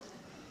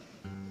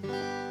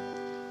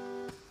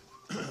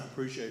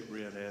appreciate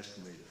Brent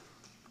asking me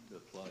to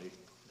play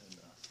and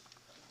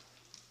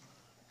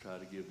try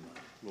to give my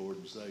Lord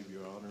and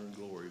Savior honor and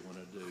glory when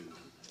I do.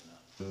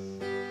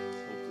 And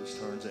hope this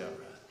turns out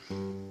right.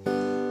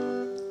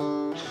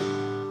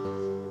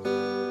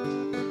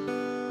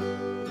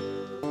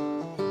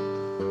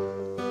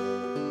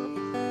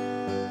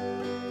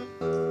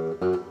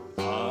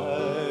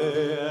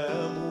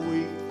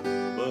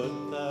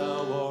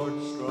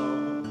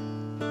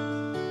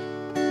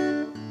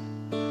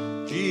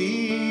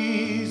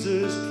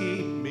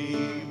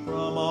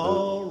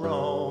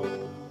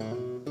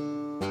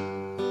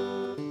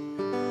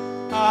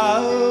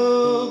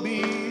 I'll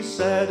be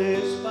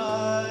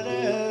satisfied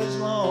as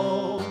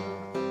long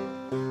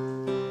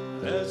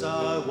as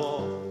I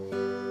walk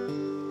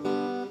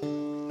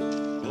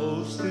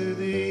close to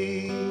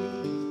Thee.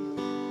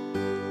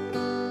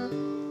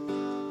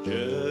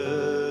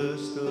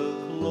 Just a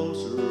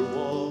closer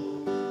walk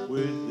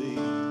with Thee.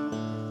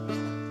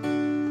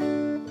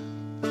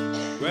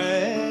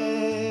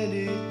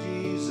 Granted,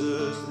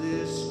 Jesus,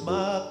 this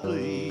my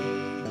plea.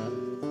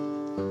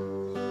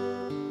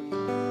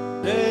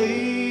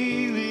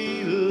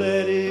 Daily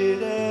let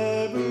it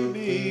ever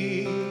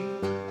be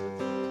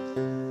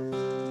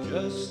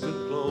just a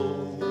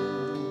closer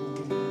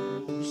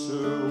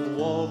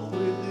walk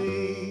with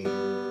Thee.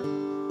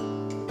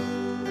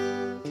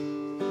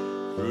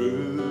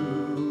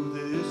 Through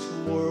this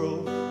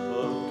world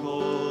of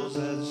toils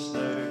and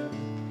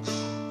snares,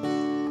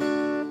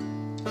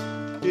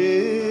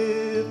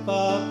 if I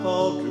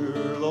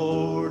falter,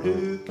 Lord,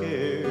 who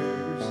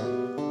cares?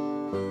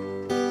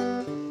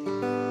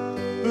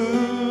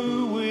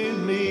 Who with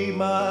me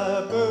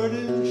my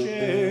burden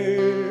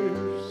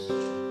shares?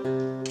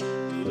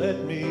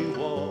 Let me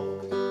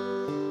walk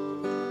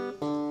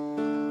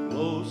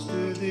close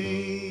to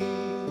Thee.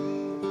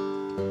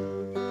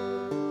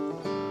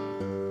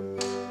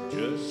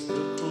 Just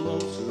a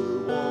closer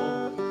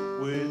walk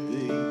with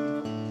Thee.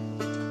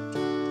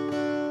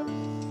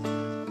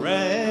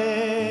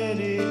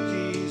 Granted,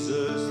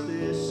 Jesus,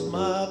 this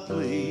my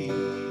plea.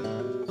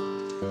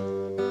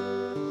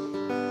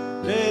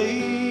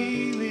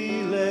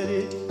 Daily let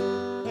it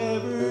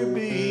ever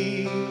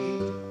be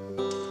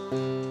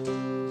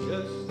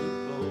just a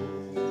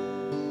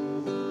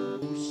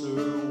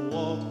closer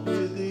walk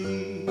with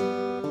Thee.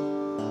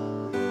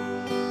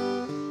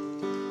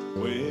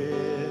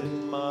 When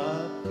my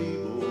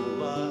feeble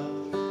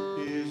life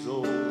is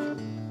old,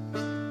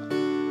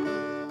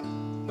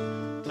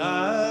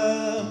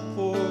 time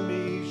for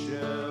me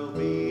shall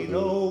be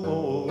no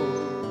more.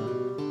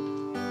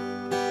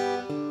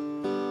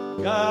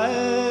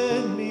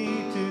 Guide me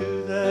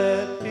to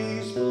that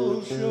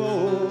peaceful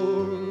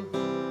shore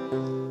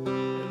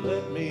and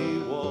let me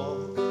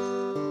walk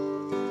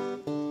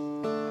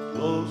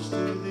close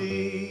to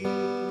Thee.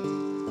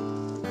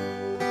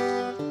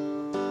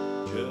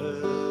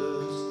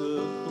 Just a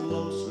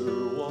closer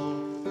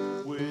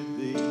walk with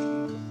Thee.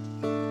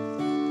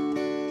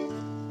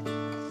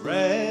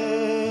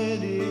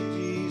 Granted,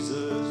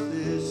 Jesus,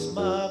 this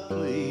my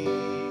plea.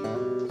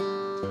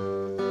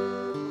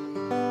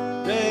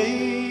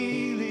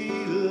 Daily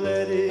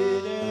let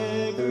it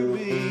ever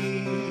be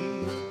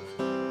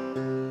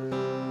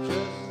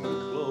just a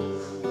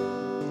closer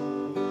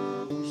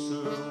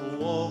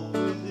walk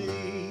with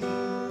Thee.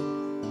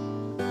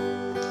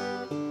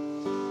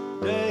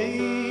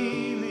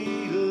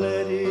 Daily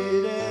let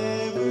it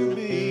ever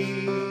be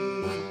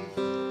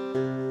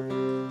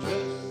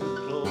just a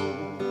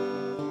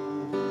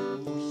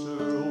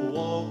closer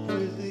walk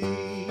with Thee.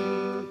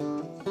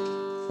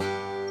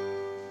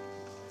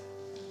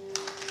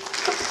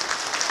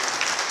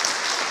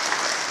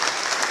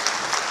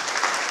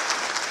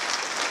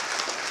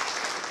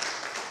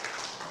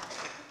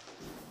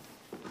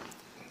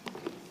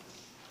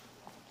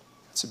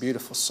 It's a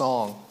beautiful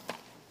song.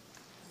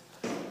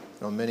 I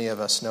know many of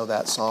us know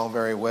that song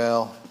very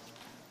well.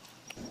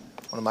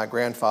 One of my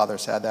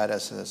grandfathers had that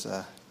as his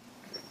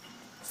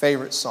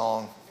favorite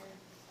song.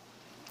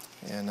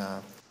 And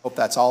I hope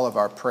that's all of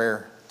our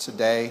prayer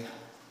today,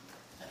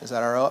 is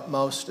that our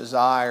utmost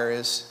desire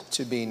is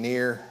to be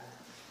near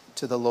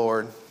to the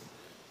Lord.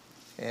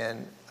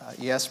 And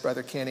yes,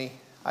 Brother Kenny,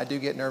 I do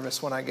get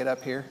nervous when I get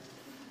up here.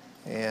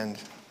 And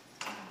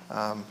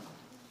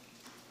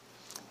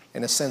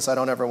in a sense, I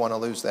don't ever want to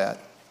lose that.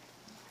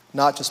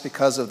 Not just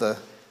because of the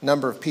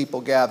number of people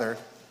gathered,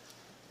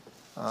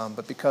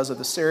 but because of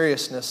the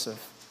seriousness of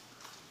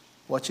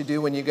what you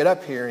do when you get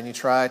up here and you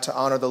try to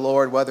honor the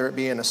Lord, whether it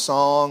be in a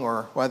song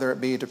or whether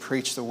it be to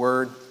preach the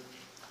Word.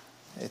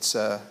 It's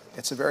a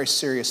very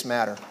serious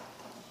matter.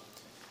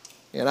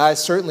 And I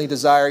certainly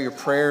desire your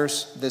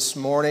prayers this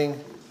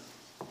morning.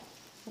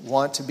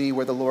 Want to be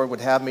where the Lord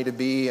would have me to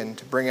be and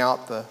to bring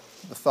out the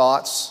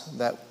thoughts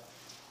that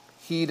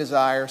He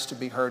desires to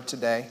be heard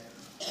today.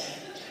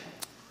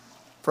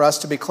 For us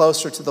to be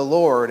closer to the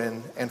Lord,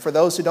 and for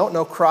those who don't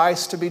know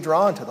Christ to be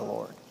drawn to the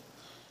Lord.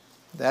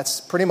 That's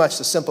pretty much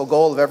the simple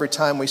goal of every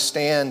time we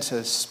stand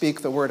to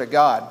speak the Word of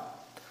God.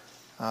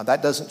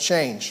 That doesn't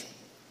change.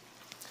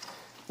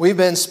 We've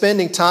been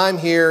spending time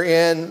here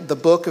in the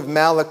book of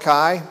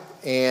Malachi,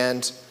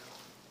 and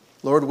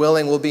Lord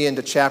willing, we'll be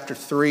into chapter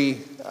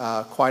 3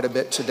 quite a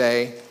bit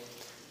today.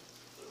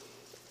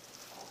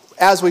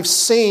 As we've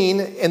seen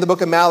in the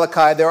book of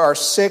Malachi, there are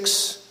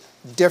 6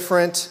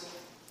 different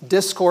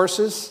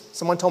discourses.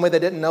 Someone told me they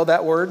didn't know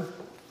that word,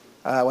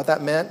 what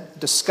that meant.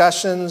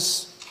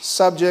 Discussions,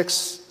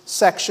 subjects,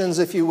 sections,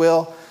 if you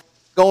will,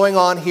 going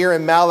on here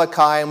in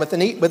Malachi. And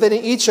within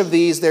each of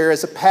these, there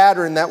is a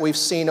pattern that we've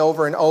seen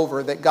over and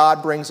over, that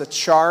God brings a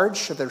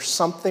charge that there's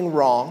something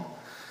wrong.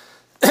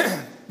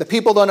 The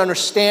people don't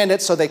understand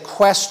it, so they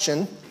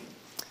question.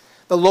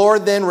 The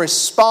Lord then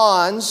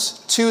responds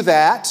to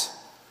that.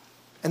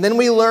 And then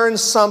we learn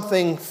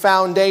something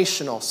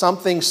foundational,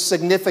 something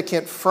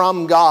significant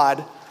from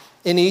God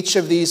in each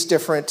of these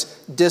different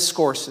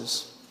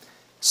discourses.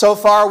 So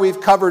far,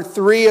 we've covered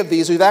 3 of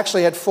these. We've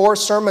actually had 4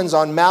 sermons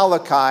on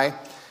Malachi.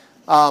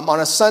 On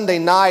a Sunday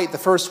night, the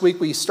first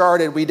week we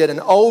started, we did an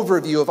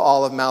overview of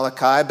all of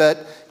Malachi.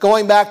 But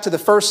going back to the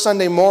first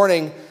Sunday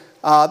morning,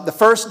 the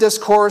first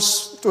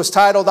discourse was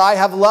titled, "I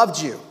Have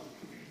Loved You."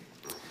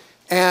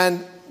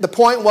 And the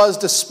point was,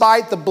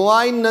 despite the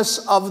blindness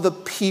of the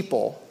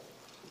people,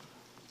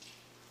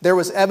 there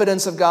was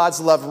evidence of God's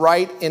love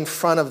right in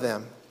front of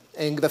them.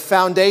 And the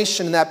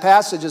foundation in that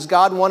passage is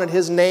God wanted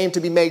His name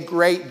to be made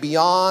great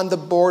beyond the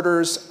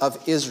borders of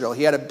Israel.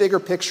 He had a bigger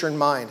picture in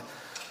mind.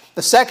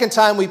 The second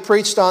time we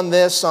preached on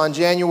this, on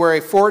January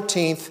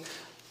 14th, the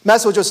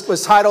message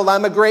was titled,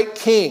 "I'm a Great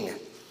King."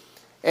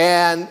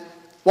 And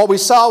what we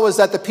saw was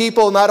that the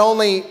people not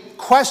only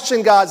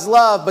questioned God's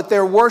love, but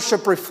their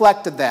worship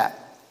reflected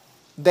that.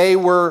 They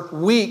were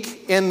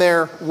weak in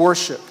their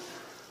worship.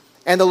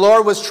 And the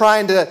Lord was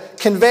trying to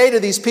convey to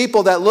these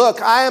people that,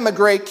 look, I am a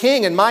great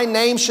king and my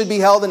name should be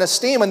held in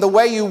esteem, and the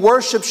way you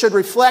worship should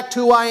reflect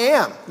who I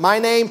am. My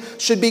name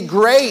should be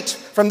great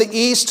from the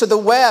east to the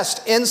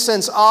west,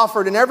 incense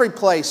offered in every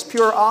place,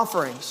 pure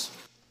offerings.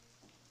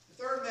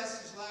 The third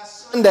message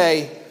last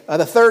Sunday,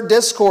 the third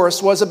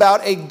discourse, was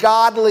about a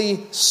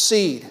godly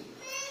seed.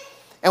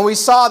 And we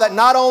saw that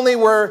not only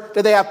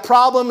did they have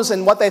problems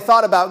in what they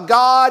thought about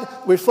God,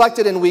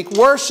 reflected in weak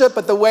worship,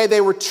 but the way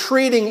they were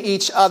treating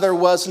each other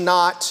was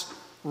not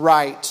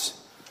right.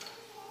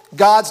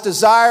 God's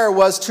desire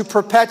was to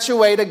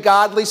perpetuate a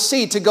godly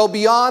seed, to go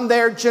beyond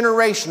their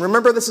generation.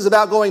 Remember, this is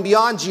about going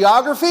beyond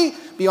geography,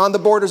 beyond the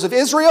borders of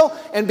Israel,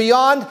 and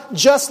beyond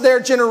just their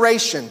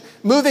generation,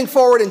 moving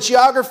forward in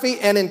geography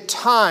and in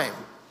time.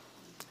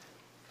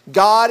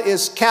 God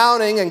is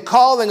counting and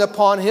calling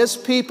upon His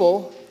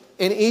people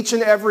in each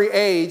and every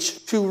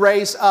age to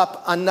raise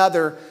up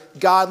another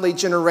godly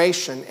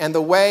generation. And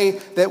the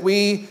way that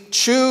we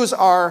choose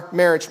our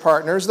marriage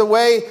partners, the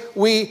way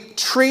we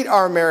treat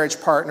our marriage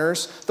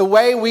partners, the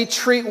way we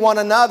treat one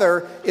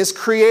another is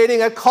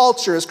creating a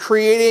culture, is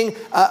creating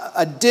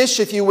a dish,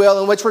 if you will,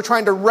 in which we're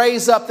trying to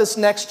raise up this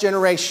next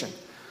generation.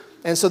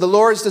 And so the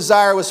Lord's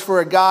desire was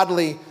for a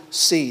godly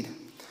seed.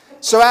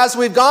 So as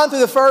we've gone through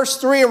the first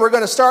 3, and we're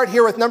going to start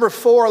here with number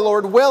 4,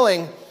 Lord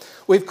willing,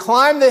 we've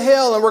climbed the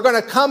hill and we're going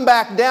to come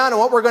back down, and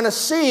what we're going to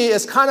see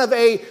is kind of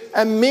a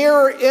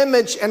mirror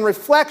image and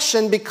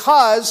reflection,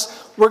 because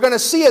we're going to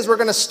see, as we're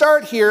going to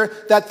start here,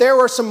 that there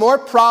were some more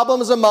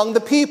problems among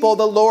the people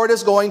the Lord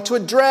is going to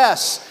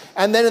address.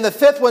 And then in the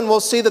 5th one, we'll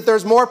see that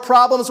there's more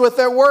problems with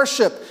their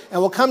worship.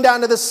 And we'll come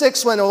down to the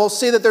 6th one, and we'll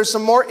see that there's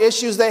some more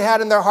issues they had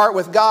in their heart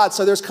with God.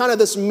 So there's kind of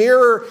this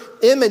mirror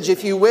image,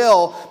 if you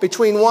will,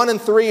 between 1 and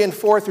 3 and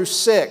 4 through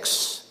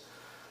 6.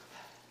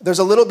 There's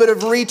a little bit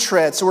of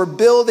retread, so we're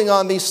building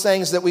on these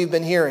things that we've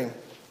been hearing.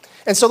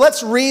 And so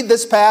let's read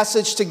this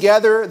passage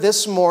together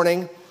this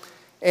morning.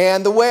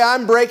 And the way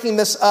I'm breaking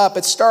this up,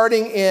 it's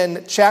starting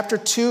in chapter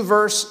 2,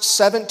 verse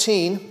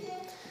 17,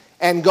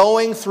 and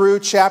going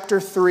through chapter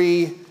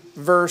 3,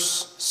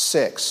 verse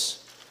 6.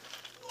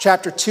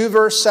 Chapter 2,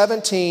 verse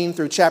 17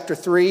 through chapter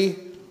 3,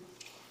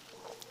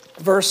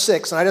 verse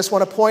 6. And I just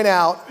want to point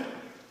out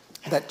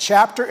that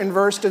chapter and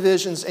verse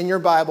divisions in your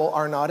Bible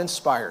are not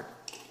inspired.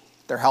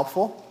 They're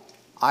helpful.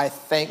 I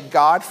thank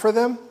God for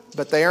them,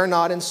 but they are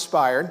not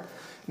inspired.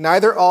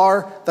 Neither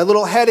are the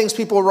little headings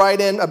people write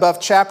in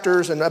above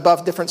chapters and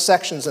above different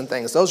sections and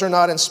things. Those are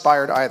not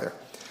inspired either.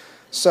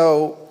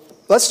 So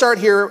let's start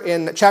here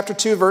in chapter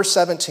 2, verse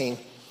 17,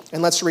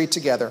 and let's read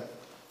together.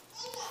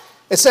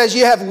 It says,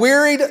 "You have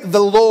wearied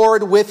the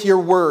Lord with your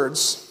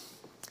words.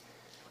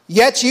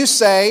 Yet you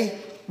say,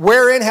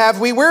 wherein have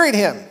we wearied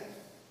Him?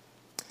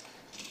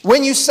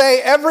 When you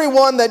say,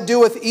 everyone that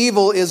doeth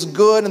evil is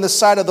good in the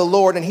sight of the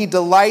Lord, and He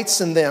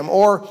delights in them.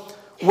 Or,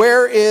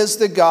 where is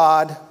the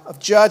God of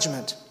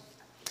judgment?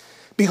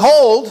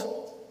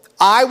 Behold,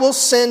 I will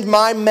send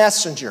my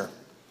messenger,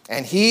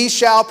 and he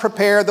shall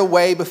prepare the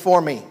way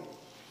before me.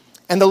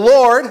 And the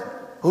Lord,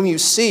 whom you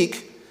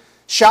seek,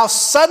 shall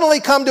suddenly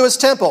come to His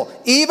temple,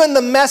 even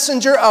the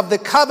messenger of the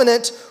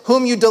covenant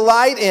whom you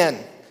delight in.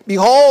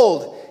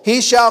 Behold, He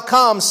shall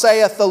come,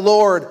 saith the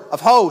Lord of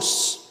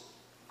hosts.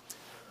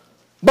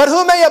 But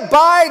who may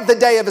abide the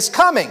day of His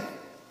coming?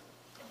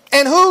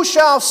 And who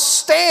shall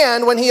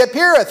stand when he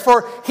appeareth?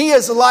 For he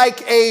is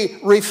like a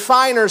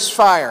refiner's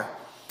fire,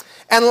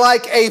 and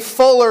like a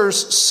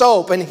fuller's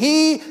soap. And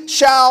he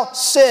shall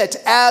sit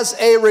as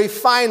a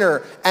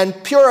refiner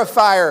and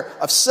purifier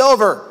of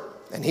silver.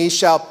 And he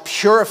shall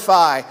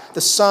purify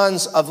the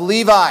sons of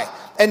Levi,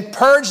 and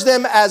purge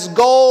them as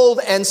gold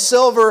and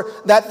silver,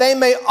 that they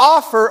may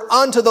offer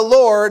unto the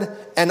Lord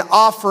an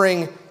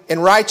offering in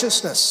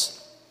righteousness.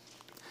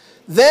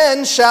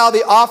 Then shall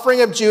the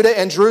offering of Judah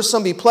and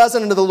Jerusalem be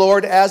pleasant unto the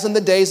Lord, as in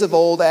the days of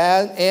old,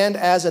 and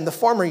as in the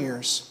former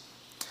years.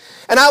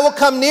 And I will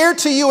come near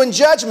to you in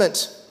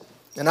judgment,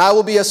 and I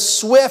will be a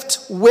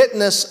swift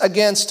witness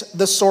against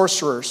the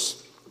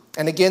sorcerers,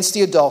 and against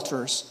the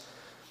adulterers,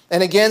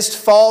 and against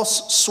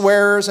false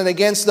swearers, and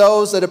against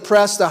those that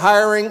oppress the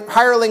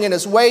hireling in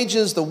his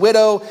wages, the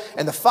widow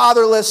and the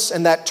fatherless,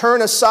 and that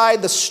turn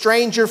aside the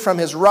stranger from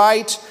his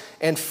right,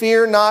 and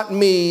fear not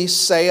me,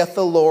 saith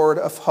the Lord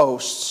of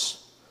hosts.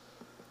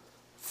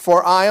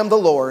 For I am the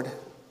Lord,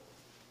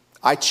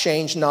 I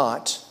change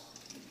not.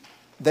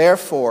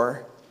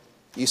 Therefore,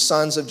 ye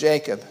sons of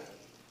Jacob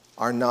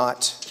are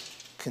not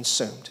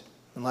consumed.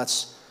 And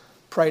let's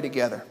pray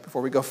together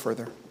before we go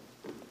further.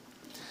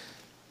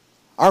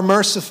 Our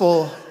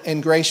merciful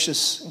and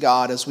gracious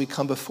God, as we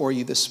come before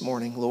you this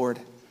morning,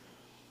 Lord,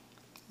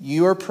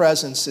 your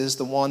presence is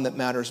the one that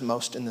matters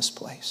most in this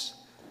place.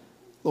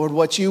 Lord,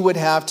 what you would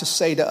have to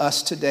say to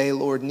us today,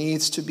 Lord,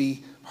 needs to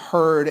be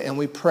heard, and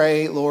we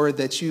pray, Lord,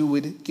 that you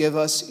would give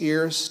us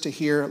ears to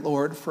hear,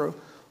 Lord, for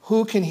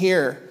who can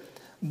hear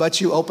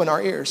but you open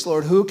our ears,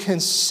 Lord? Who can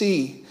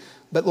see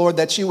but, Lord,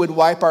 that you would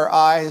wipe our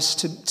eyes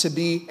to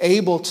be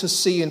able to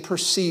see and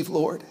perceive,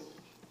 Lord.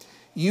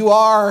 You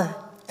are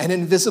an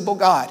invisible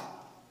God.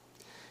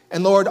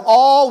 And Lord,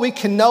 all we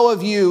can know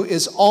of you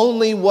is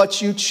only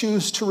what you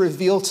choose to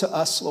reveal to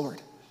us,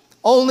 Lord.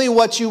 Only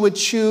what you would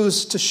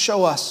choose to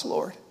show us,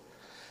 Lord.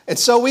 And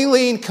so we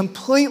lean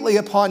completely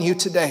upon you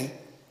today.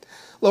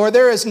 Lord,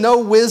 there is no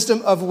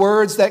wisdom of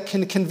words that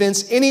can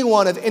convince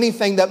anyone of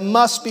anything that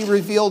must be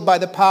revealed by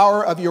the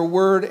power of your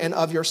word and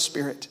of your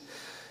spirit.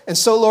 And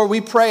so, Lord,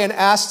 we pray and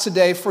ask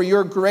today for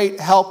your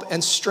great help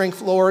and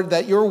strength, Lord,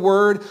 that your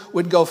word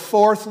would go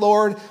forth,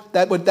 Lord,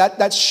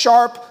 that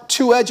sharp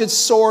two-edged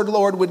sword,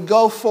 Lord, would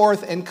go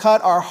forth and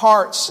cut our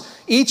hearts,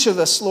 each of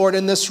us, Lord,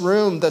 in this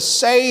room, the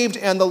saved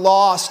and the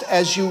lost,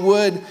 as you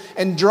would,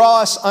 and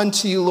draw us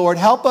unto you, Lord.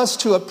 Help us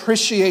to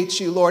appreciate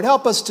you, Lord.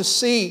 Help us to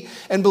see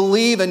and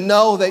believe and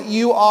know that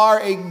you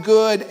are a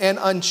good and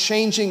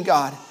unchanging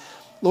God.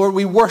 Lord,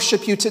 we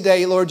worship you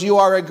today. Lord, you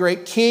are a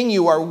great King.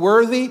 You are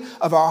worthy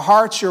of our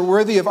hearts. You're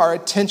worthy of our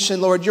attention.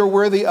 Lord, you're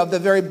worthy of the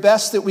very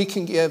best that we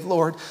can give,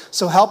 Lord.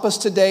 So help us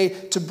today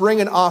to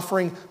bring an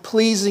offering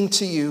pleasing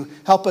to you.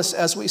 Help us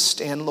as we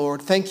stand,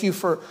 Lord. Thank you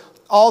for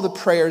all the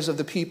prayers of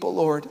the people,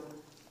 Lord.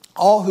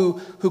 All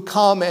who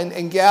come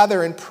and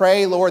gather and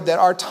pray, Lord, that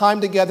our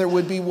time together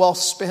would be well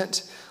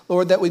spent.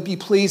 Lord, that would be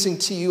pleasing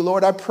to you.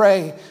 Lord, I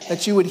pray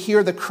that you would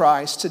hear the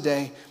cries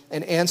today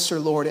and answer,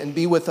 Lord, and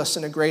be with us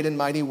in a great and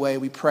mighty way.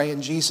 We pray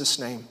in Jesus'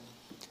 name.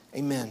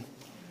 Amen.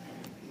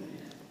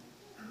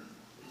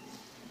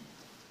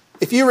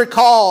 If you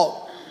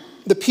recall,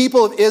 the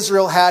people of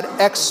Israel had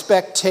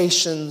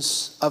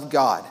expectations of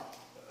God.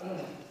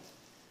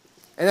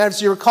 And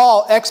as you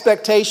recall,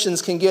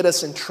 expectations can get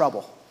us in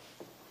trouble,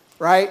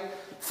 right?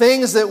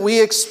 Things that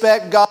we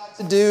expect God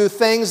to do,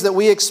 things that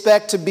we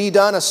expect to be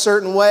done a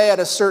certain way at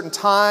a certain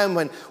time.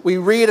 When we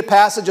read a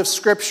passage of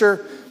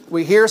Scripture,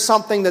 we hear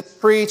something that's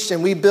preached,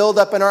 and we build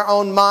up in our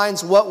own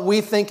minds what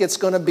we think it's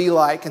going to be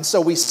like. And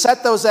so we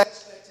set those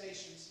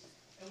expectations.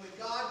 And when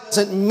God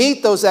doesn't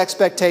meet those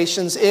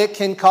expectations, it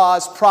can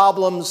cause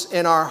problems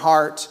in our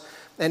heart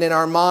and in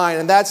our mind.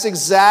 And that's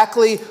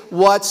exactly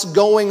what's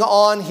going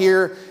on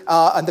here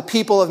on the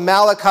people of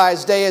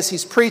Malachi's day as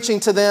he's preaching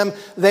to them.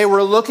 They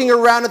were looking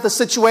around at the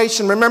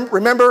situation.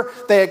 Remember,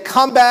 they had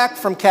come back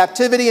from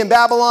captivity in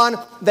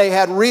Babylon. They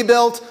had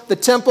rebuilt the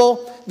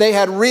temple. They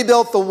had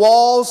rebuilt the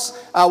walls.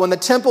 When the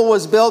temple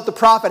was built, the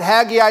prophet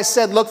Haggai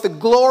said, look, the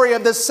glory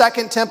of this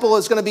second temple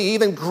is going to be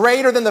even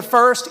greater than the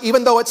first.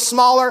 Even though it's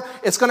smaller,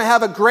 it's going to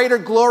have a greater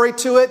glory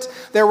to it.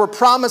 There were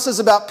promises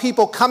about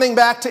people coming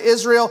back to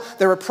Israel.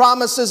 There were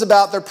promises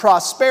about their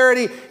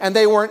prosperity, and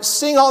they weren't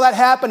seeing all that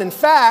happen. In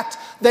fact,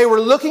 they were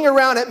looking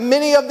around at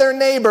many of their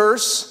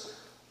neighbors,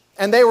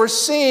 and they were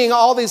seeing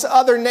all these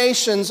other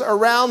nations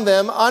around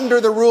them under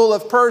the rule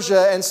of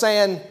Persia and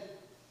saying,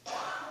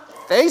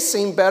 they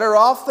seem better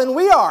off than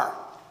we are.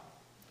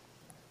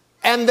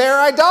 And they're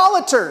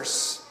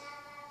idolaters.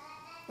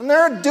 And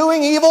they're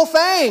doing evil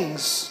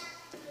things.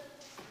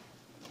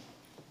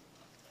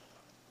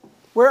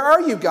 Where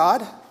are you,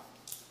 God?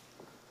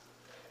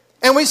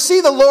 And we see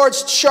the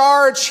Lord's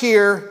charge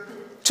here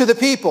to the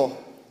people.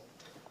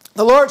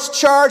 The Lord's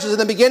charge is in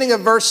the beginning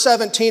of verse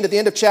 17 at the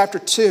end of chapter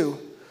 2.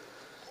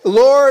 The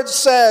Lord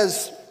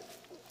says,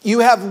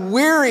 you have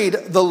wearied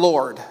the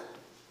Lord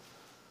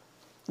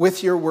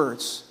with your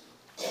words.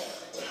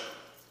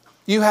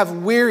 You have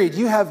wearied,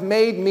 you have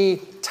made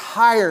me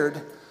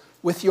tired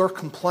with your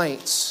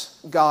complaints.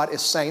 God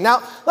is saying.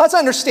 Now, let's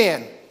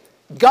understand,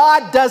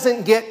 God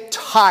doesn't get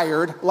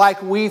tired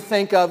like we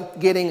think of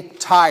getting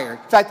tired.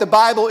 In fact, the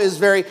Bible is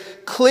very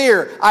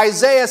clear.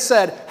 Isaiah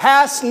said,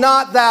 "Hast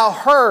not thou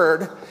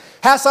heard,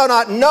 hast thou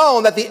not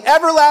known that the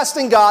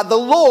everlasting God, the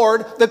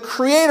Lord, the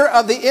creator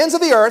of the ends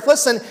of the earth,"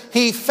 listen,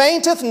 "he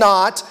fainteth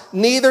not,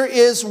 neither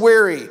is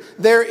weary.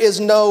 There is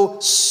no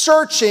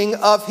searching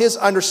of his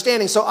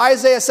understanding." So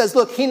Isaiah says,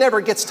 look, he never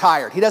gets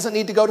tired. He doesn't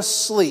need to go to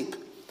sleep.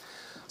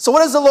 So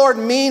what does the Lord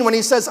mean when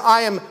he says,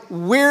 "I am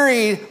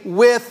wearied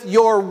with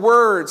your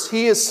words"?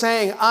 He is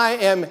saying, I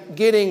am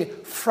getting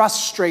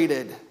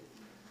frustrated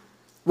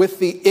with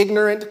the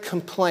ignorant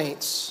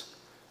complaints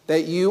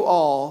that you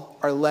all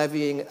are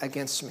levying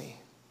against me.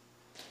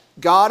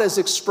 God is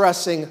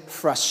expressing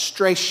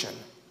frustration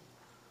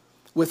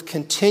with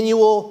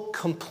continual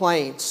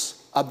complaints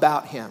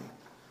about him.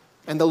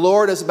 And the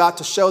Lord is about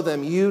to show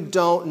them, you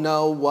don't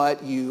know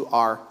what you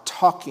are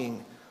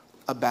talking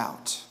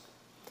about.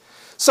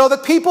 So the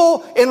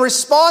people, in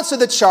response to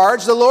the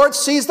charge, the Lord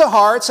sees the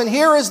hearts, and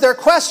here is their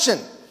question.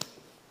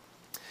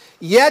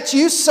 "Yet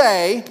you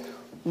say,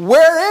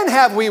 wherein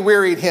have we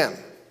wearied him?"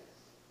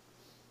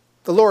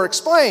 The Lord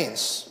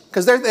explains,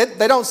 because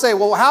they don't say,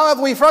 well, how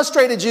have we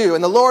frustrated you?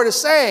 And the Lord is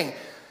saying,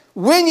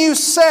 when you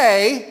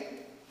say,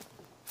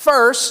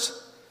 first,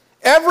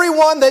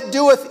 "Everyone that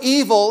doeth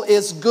evil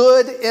is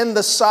good in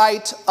the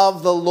sight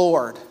of the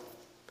Lord,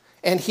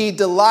 and he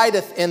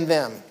delighteth in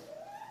them,"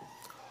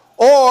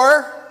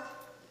 or,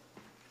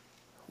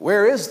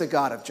 "Where is the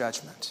God of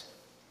judgment?"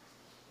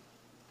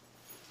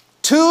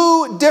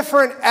 Two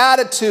different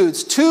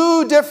attitudes,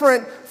 two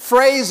different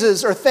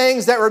phrases or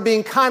things that were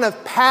being kind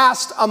of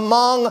passed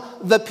among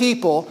the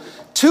people.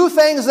 Two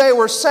things they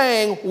were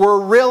saying were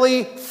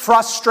really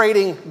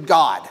frustrating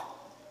God.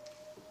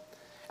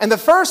 And the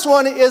first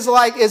one is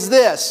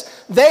this.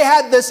 They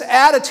had this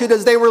attitude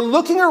as they were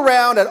looking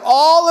around at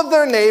all of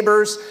their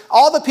neighbors,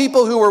 all the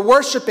people who were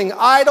worshiping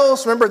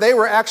idols. Remember, they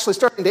were actually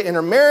starting to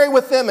intermarry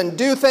with them and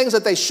do things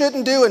that they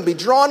shouldn't do and be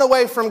drawn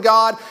away from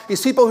God.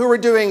 These people who were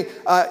doing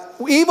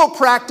evil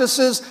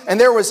practices, and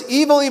there was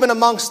evil even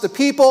amongst the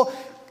people.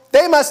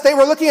 They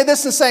were looking at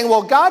this and saying,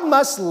 well, God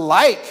must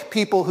like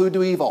people who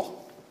do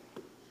evil.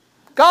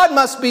 God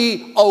must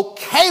be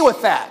okay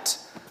with that,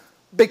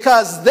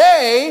 because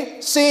they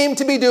seem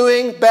to be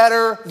doing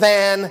better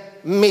than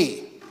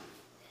me.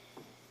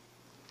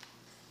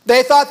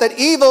 They thought that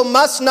evil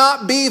must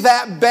not be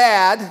that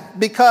bad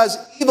because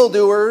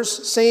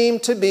evildoers seem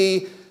to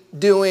be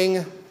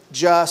doing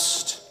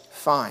just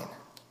fine.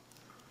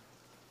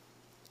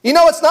 You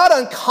know, it's not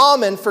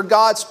uncommon for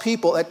God's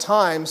people at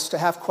times to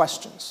have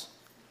questions.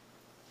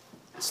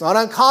 It's not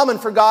uncommon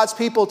for God's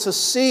people to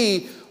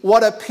see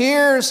what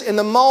appears in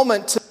the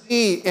moment to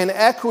be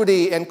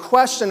inequity and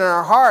question in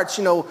our hearts.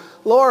 You know,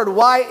 Lord,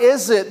 why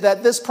is it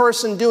that this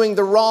person doing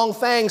the wrong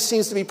thing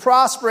seems to be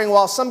prospering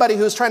while somebody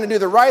who's trying to do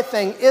the right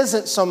thing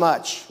isn't so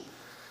much?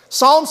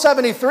 Psalm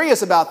 73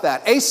 is about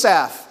that.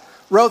 Asaph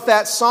wrote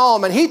that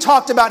psalm, and he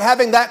talked about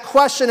having that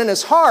question in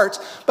his heart.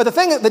 But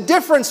the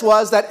difference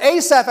was that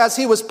Asaph, as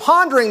he was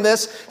pondering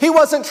this, he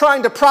wasn't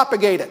trying to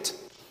propagate it.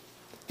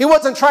 He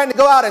wasn't trying to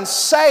go out and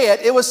say it.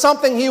 It was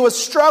something he was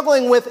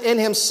struggling with in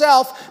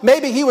himself.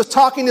 Maybe he was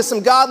talking to some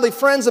godly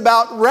friends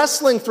about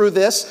wrestling through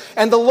this.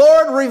 And the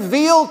Lord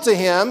revealed to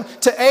him,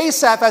 to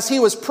Asaph, as he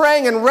was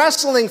praying and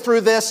wrestling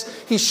through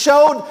this, he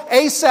showed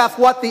Asaph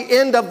what the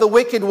end of the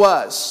wicked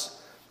was.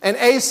 And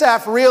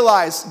Asaph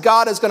realized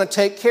God is going to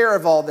take care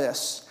of all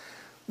this.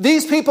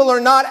 These people are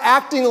not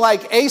acting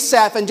like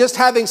Asaph and just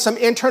having some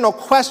internal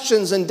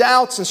questions and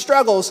doubts and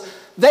struggles.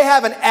 They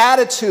have an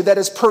attitude that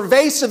is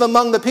pervasive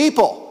among the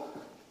people,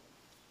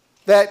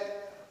 that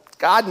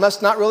God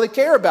must not really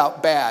care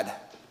about bad.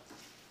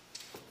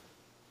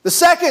 The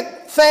second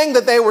thing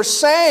that they were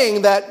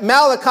saying that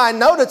Malachi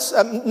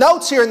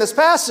notes here in this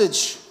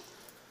passage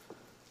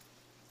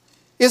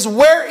is,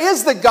 where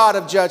is the God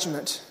of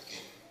judgment?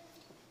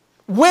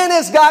 When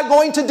is God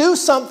going to do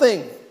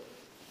something?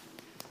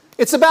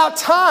 It's about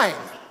time.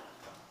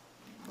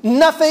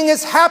 Nothing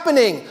is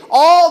happening.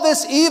 All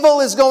this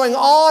evil is going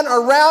on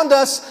around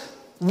us.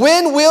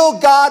 When will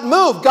God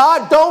move?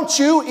 God, don't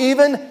you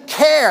even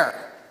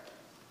care?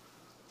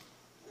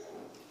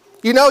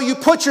 You know, you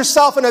put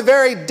yourself in a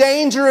very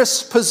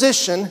dangerous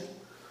position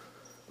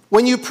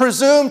when you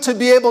presume to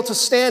be able to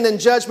stand in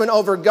judgment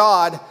over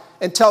God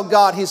and tell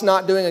God he's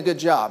not doing a good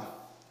job,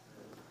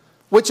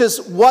 which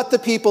is what the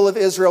people of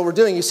Israel were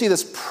doing. You see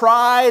this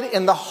pride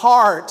in the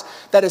heart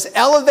that is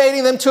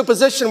elevating them to a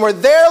position where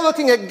they're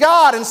looking at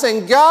God and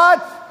saying,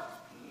 God,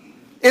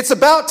 it's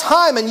about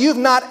time and you've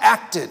not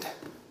acted.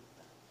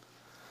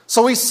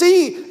 So we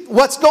see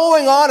what's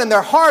going on in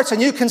their hearts, and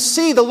you can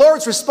see the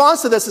Lord's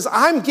response to this is,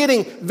 I'm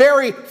getting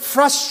very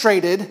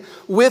frustrated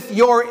with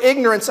your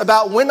ignorance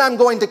about when I'm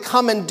going to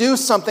come and do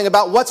something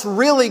about what's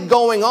really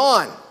going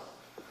on.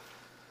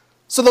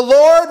 So the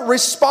Lord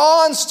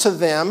responds to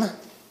them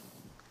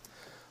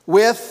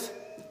with,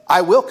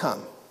 I will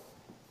come.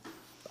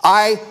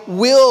 I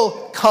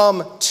will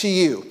come to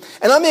you.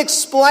 And let me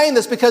explain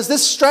this because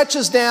this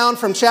stretches down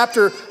from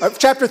chapter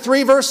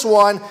 3, verse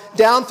 1,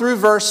 down through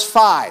verse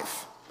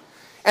 5.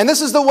 And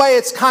this is the way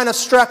it's kind of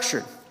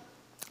structured.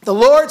 The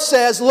Lord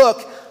says,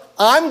 look,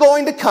 I'm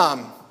going to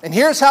come, and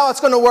here's how it's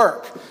going to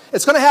work.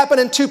 It's going to happen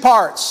in two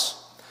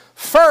parts.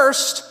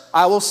 First,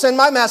 I will send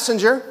my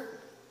messenger.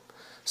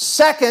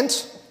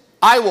 Second,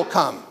 I will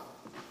come.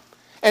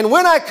 And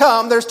when I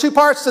come, there's two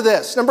parts to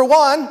this. Number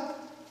one,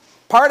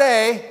 part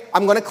A,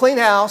 I'm going to clean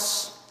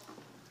house.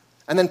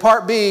 And then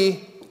part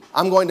B,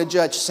 I'm going to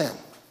judge sin.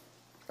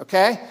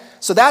 Okay?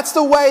 So that's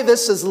the way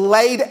this is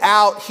laid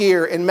out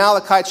here in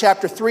Malachi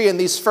chapter 3 in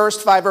these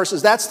first 5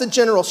 verses. That's the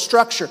general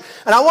structure.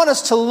 And I want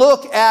us to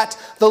look at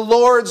the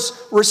Lord's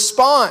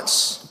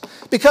response.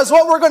 Because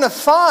what we're going to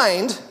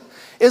find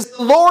is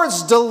the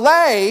Lord's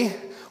delay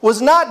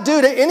was not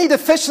due to any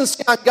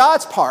deficiency on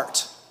God's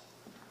part.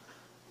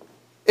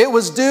 It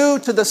was due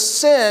to the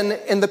sin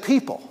in the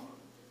people.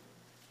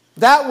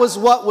 That was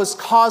what was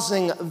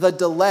causing the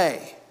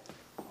delay.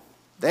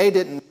 They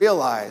didn't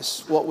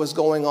realize what was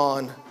going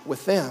on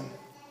with them.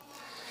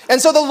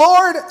 And so the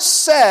Lord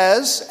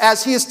says,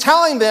 as he is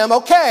telling them,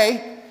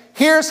 okay,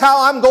 here's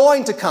how I'm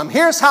going to come.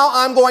 Here's how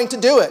I'm going to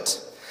do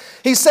it.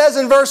 He says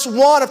in verse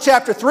 1 of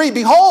chapter 3,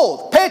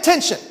 behold, pay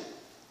attention.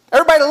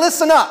 Everybody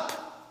listen up.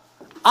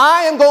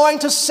 I am going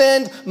to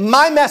send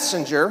my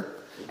messenger,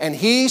 and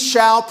he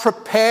shall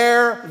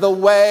prepare the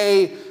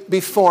way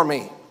before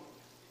me.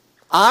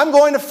 I'm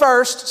going to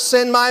first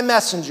send my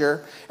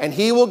messenger, and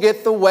he will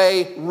get the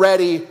way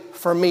ready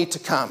for me to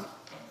come.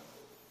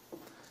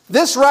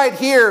 This right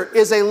here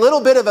is a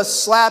little bit of a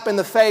slap in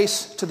the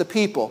face to the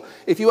people,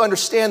 if you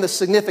understand the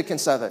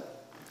significance of it,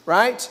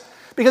 right?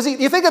 Because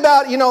you think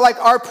about, like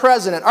our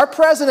president. Our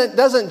president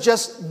doesn't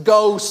just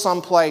go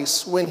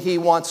someplace when he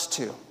wants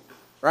to,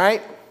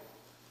 right?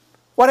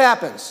 What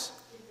happens?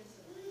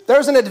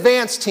 There's an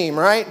advance team,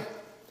 right?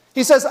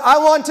 He says, I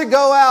want to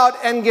go out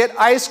and get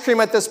ice cream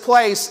at this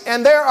place.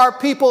 And there are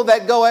people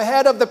that go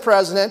ahead of the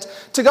president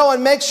to go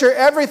and make sure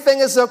everything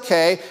is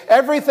okay,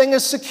 everything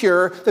is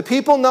secure, the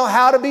people know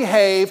how to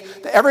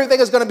behave, everything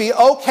is going to be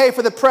okay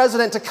for the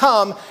president to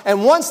come.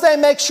 And once they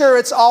make sure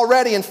it's all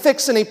ready and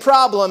fix any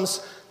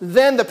problems,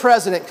 then the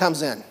president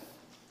comes in,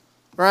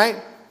 right?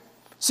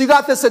 So you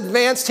got this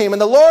advance team.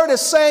 And the Lord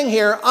is saying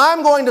here,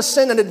 I'm going to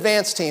send an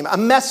advance team, a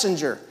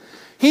messenger.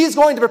 He's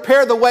going to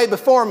prepare the way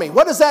before me.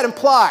 What does that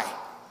imply?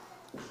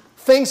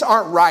 Things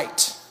aren't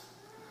right.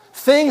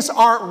 Things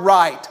aren't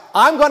right.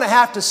 I'm going to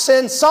have to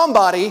send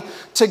somebody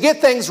to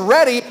get things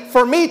ready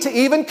for me to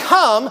even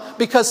come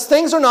because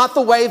things are not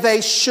the way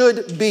they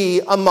should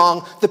be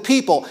among the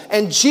people.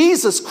 And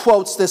Jesus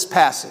quotes this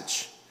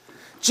passage.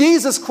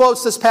 Jesus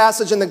quotes this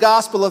passage in the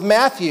Gospel of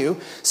Matthew,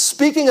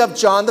 speaking of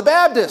John the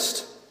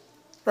Baptist.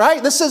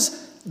 Right?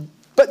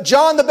 But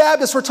John the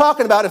Baptist we're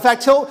talking about. In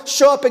fact, he'll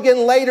show up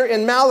again later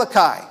in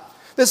Malachi.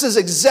 This is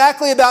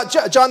exactly about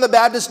John the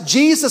Baptist.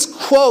 Jesus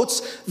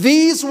quotes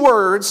these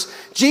words.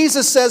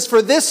 Jesus says,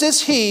 for this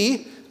is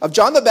he, of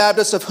John the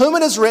Baptist, of whom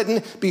it is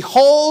written,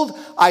 behold,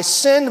 I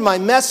send my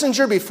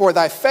messenger before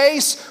thy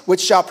face,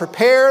 which shall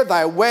prepare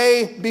thy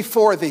way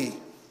before thee.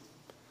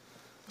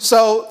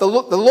 So the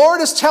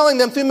Lord is telling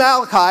them through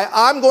Malachi,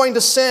 I'm going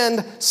to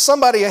send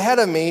somebody ahead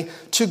of me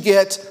to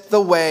get the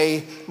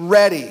way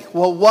ready.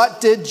 Well, what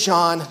did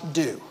John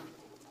do?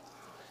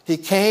 He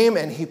came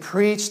and he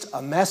preached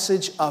a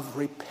message of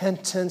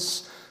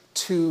repentance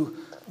to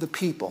the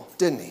people,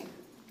 didn't he?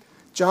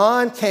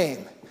 John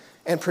came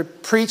and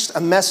preached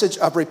a message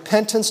of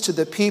repentance to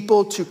the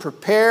people to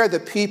prepare the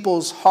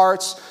people's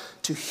hearts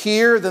to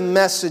hear the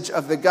message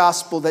of the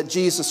gospel that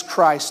Jesus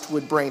Christ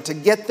would bring, to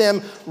get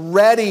them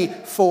ready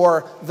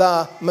for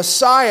the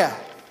Messiah.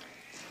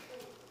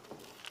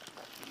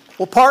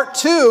 Well, part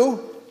 2,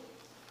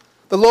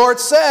 the Lord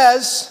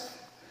says,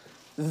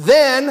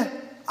 then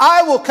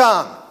I will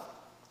come.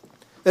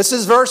 This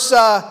is verse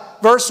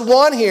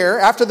 1 here.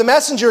 After the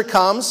messenger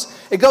comes,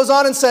 it goes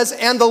on and says,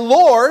 and the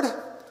Lord,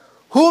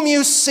 whom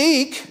you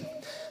seek,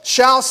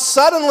 shall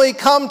suddenly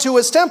come to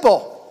his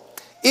temple,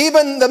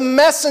 even the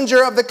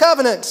messenger of the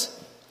covenant,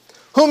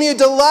 whom you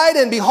delight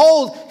in.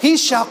 Behold, he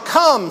shall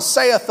come,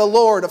 saith the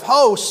Lord of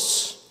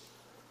hosts.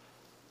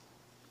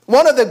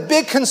 One of the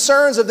big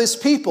concerns of this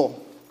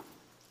people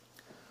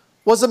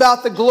was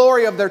about the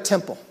glory of their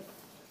temple.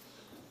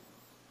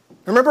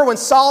 Remember when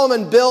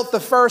Solomon built the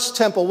first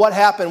temple, what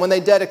happened when they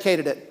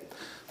dedicated it?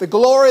 The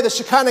glory, the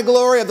Shekinah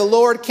glory of the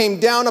Lord came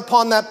down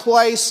upon that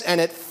place, and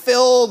it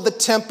filled the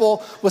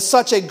temple with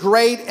such a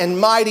great and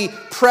mighty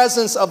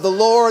presence of the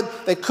Lord.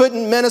 They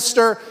couldn't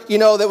minister.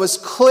 That was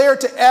clear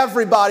to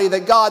everybody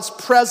that God's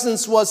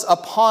presence was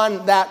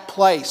upon that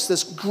place.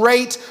 This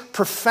great,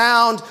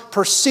 profound,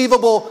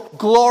 perceivable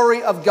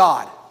glory of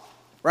God,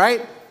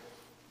 right?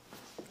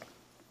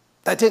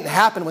 That didn't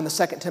happen when the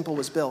second temple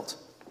was built.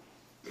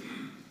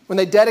 When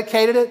they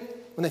dedicated it,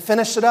 when they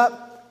finished it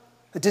up,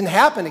 it didn't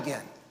happen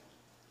again.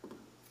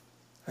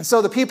 And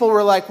so the people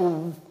were like,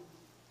 well,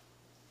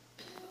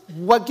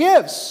 what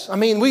gives? I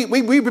mean,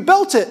 we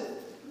rebuilt it.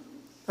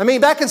 I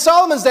mean, back in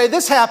Solomon's day,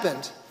 this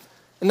happened.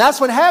 And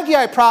that's when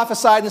Haggai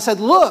prophesied and said,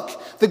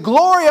 look, the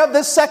glory of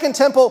this second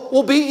temple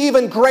will be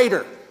even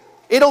greater.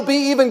 It'll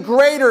be even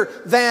greater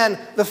than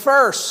the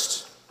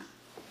first.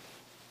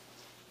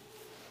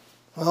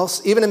 Well,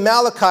 even in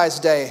Malachi's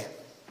day,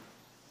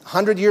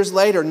 100 years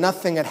later,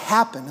 nothing had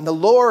happened. And the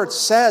Lord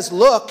says,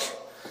 look,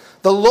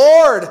 the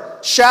Lord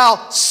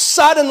shall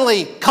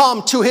suddenly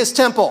come to his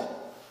temple.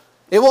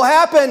 It will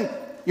happen.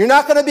 You're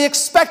not going to be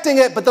expecting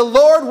it, but the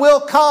Lord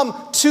will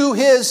come to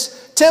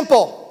his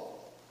temple.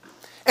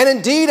 And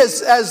indeed,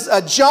 as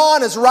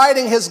John is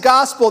writing his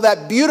gospel,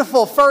 that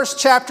beautiful first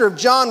chapter of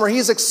John where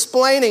he's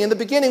explaining, in the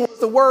beginning was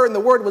the Word, and the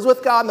Word was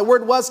with God, and the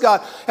Word was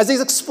God. As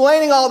he's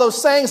explaining all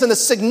those things and the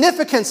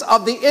significance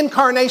of the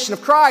incarnation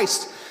of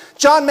Christ,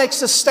 John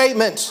makes this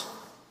statement.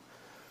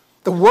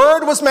 The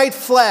Word was made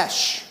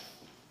flesh,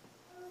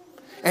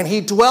 and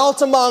he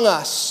dwelt among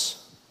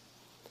us.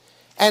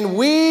 And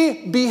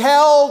we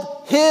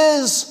beheld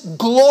his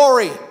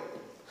glory,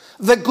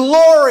 the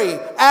glory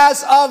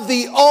as of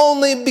the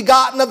only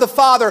begotten of the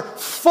Father,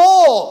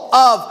 full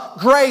of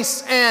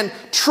grace and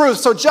truth.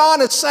 So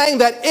John is saying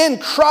that in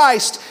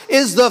Christ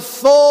is the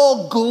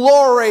full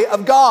glory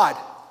of God.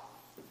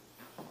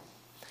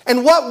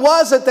 And what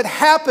was it that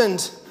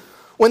happened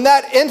when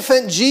that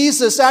infant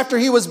Jesus, after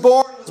he was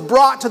born, was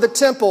brought to the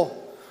temple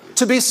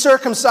to be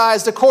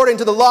circumcised according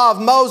to the law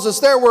of Moses?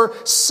 There were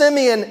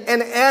Simeon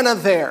and Anna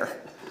there,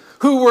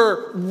 who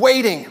were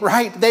waiting,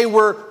 right? They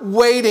were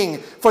waiting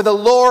for the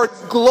Lord's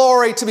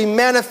glory to be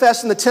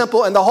manifest in the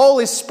temple, and the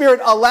Holy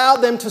Spirit allowed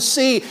them to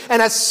see.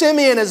 And as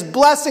Simeon is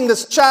blessing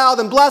this child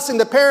and blessing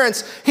the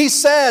parents, he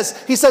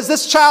says,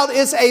 this child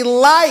is a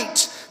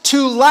light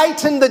to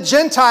lighten the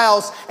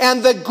Gentiles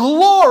and the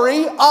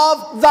glory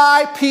of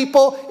thy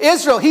people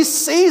Israel. He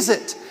sees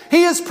it.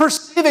 He is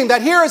perceiving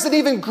that here is an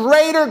even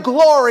greater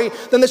glory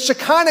than the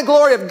Shekinah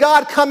glory of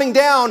God coming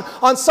down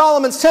on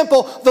Solomon's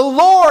temple. The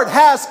Lord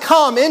has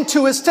come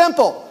into his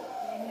temple.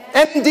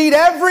 And indeed,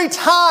 every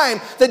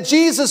time that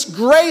Jesus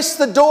graced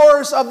the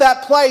doors of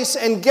that place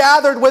and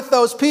gathered with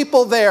those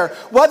people there,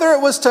 whether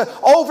it was to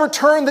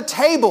overturn the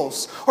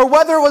tables, or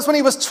whether it was when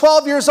he was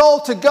 12 years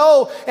old to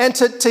go and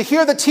to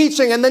hear the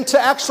teaching and then to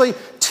actually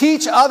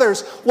teach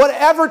others,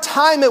 whatever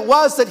time it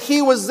was that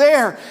he was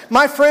there,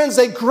 my friends,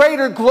 a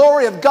greater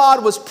glory of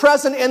God was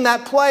present in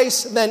that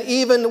place than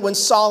even when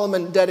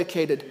Solomon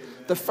dedicated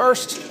the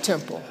first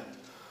temple.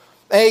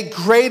 A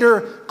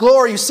greater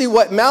glory. You see,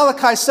 what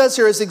Malachi says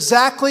here is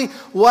exactly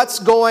what's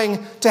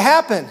going to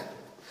happen.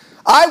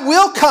 I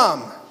will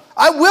come.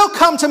 I will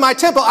come to my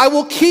temple. I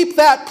will keep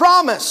that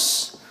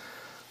promise.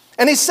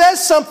 And he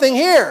says something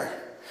here.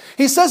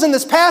 He says in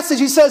this passage,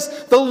 he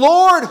says, the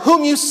Lord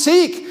whom you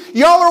seek,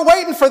 y'all are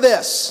waiting for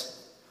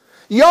this.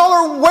 Y'all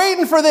are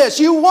waiting for this.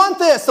 You want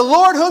this. The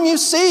Lord whom you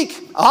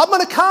seek, I'm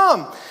going to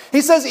come.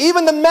 He says,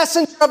 even the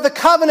messenger of the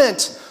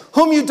covenant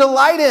whom you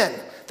delight in.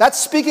 That's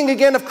speaking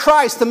again of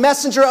Christ, the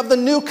messenger of the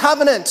new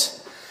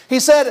covenant. He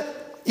said,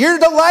 you're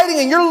delighting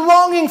and you're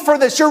longing for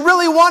this. You're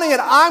really wanting it.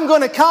 I'm going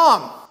to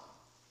come.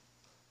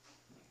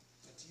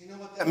 Do you know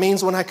what that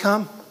means when I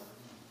come?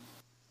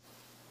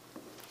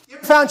 You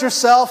ever found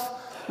yourself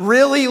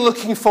really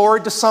looking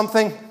forward to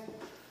something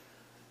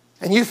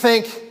and you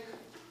think,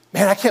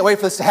 man, I can't wait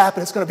for this to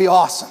happen. It's going to be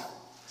awesome.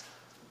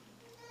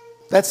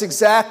 That's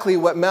exactly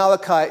what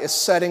Malachi is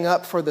setting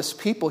up for this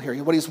people here.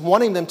 What he's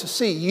wanting them to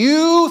see.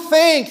 You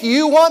think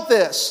you want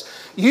this.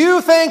 You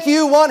think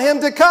you want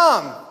him to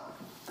come.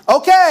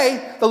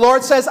 Okay, the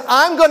Lord says,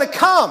 I'm going to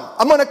come.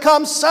 I'm going to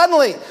come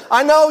suddenly.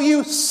 I know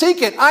you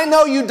seek it. I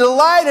know you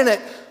delight in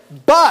it.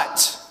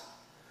 But,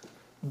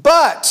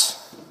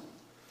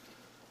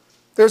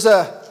 there's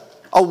a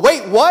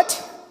wait,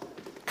 what?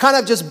 Kind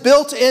of just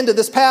built into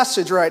this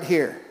passage right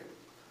here.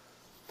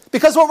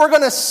 Because what we're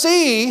going to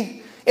see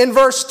in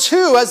verse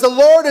 2, as the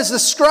Lord is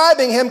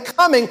describing him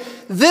coming,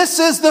 this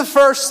is the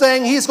first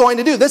thing he's going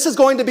to do. This is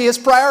going to be his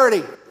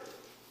priority.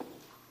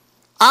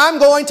 I'm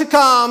going to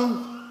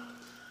come,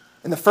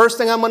 and the first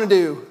thing I'm going to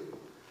do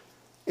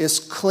is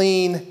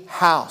clean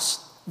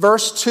house.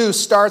 Verse 2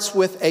 starts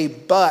with a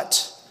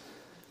but,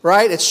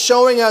 right? It's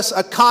showing us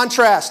a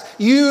contrast.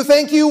 You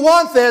think you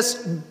want this,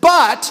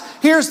 but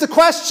here's the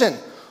question.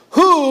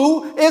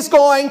 Who is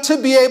going to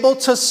be able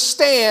to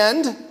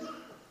stand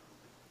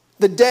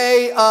the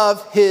day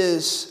of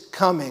his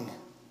coming?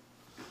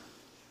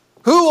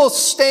 Who will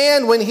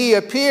stand when he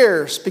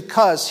appears?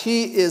 Because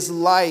he is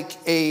like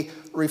a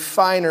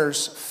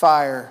refiner's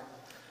fire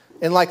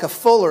and like a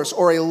fuller's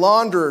or a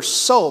launderer's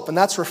soap. And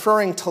that's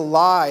referring to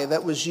lye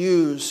that was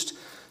used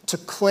to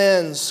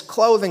cleanse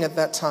clothing at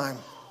that time.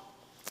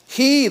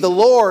 He, the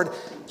Lord,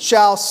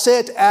 shall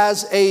sit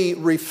as a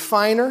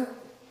refiner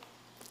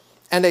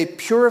and a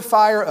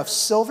purifier of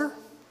silver.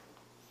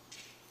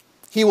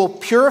 He will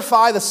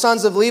purify the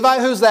sons of Levi.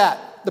 Who's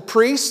that? The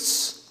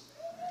priests.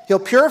 He'll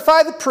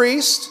purify the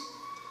priest,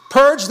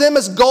 purge them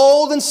as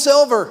gold and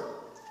silver,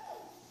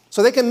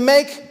 so they can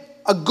make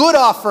a good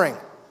offering.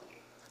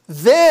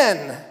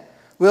 Then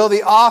will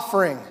the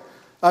offering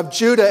of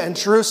Judah and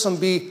Jerusalem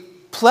be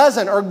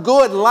pleasant or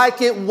good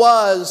like it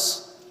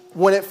was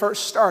when it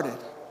first started.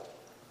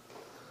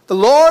 The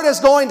Lord is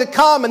going to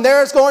come, and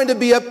there is going to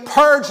be a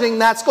purging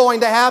that's going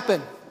to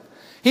happen.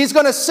 He's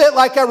going to sit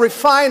like a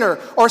refiner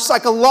or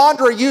like a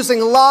launderer using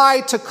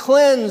lye to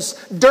cleanse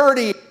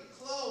dirty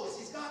clothes.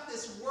 He's got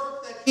this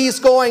work that he's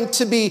going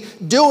to be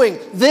doing.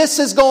 This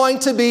is going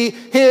to be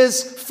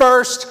his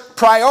first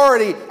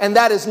priority, and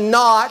that is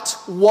not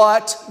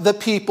what the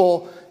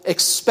people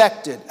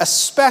expected,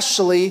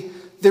 especially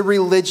the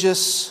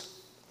religious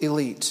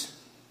elite.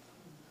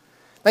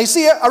 Now you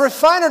see, a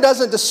refiner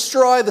doesn't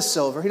destroy the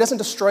silver. He doesn't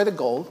destroy the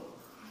gold.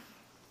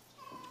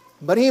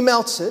 But he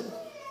melts it.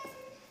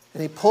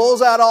 And he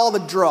pulls out all the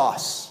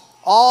dross,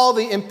 all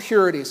the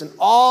impurities, and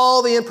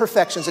all the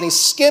imperfections. And he's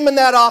skimming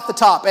that off the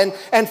top.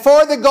 And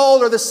for the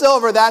gold or the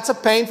silver, that's a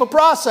painful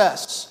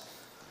process.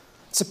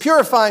 It's a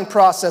purifying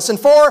process. And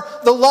for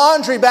the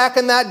laundry back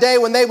in that day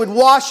when they would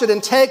wash it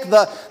and take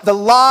the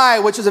lye,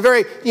 which is a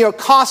very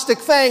caustic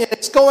thing, and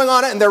it's going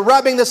on it and they're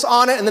rubbing this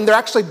on it, and then they're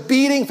actually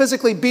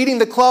physically beating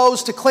the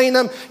clothes to clean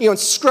them, and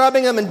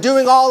scrubbing them and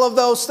doing all of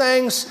those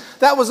things.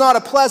 That was not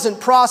a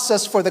pleasant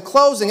process for the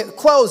clothes.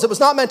 It was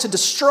not meant to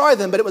destroy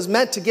them, but it was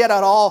meant to get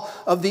out all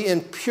of the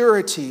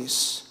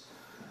impurities.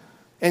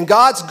 And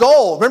God's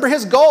goal, remember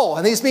his goal,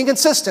 and he's being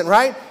consistent,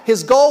 right?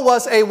 His goal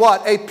was a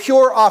what? A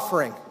pure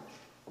offering.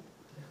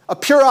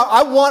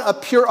 I want a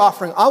pure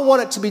offering. I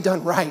want it to be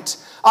done right.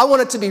 I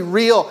want it to be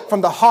real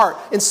from the heart,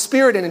 in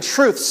spirit and in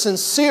truth,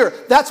 sincere.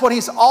 That's what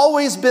he's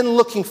always been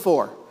looking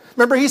for.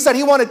 Remember, he said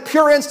he wanted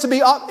pure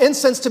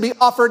incense to be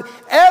offered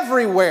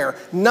everywhere,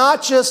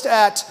 not just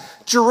at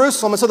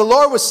Jerusalem. And so the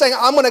Lord was saying,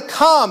 I'm going to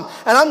come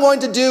and I'm going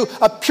to do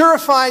a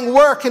purifying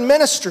work in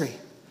ministry.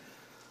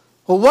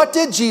 Well, what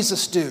did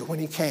Jesus do when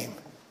he came?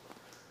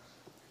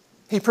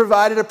 He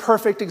provided a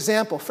perfect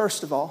example,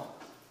 first of all.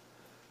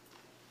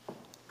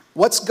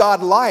 What's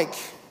God like?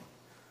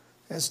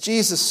 As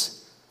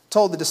Jesus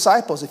told the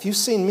disciples, if you've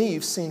seen me,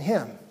 you've seen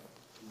him.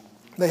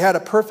 They had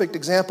a perfect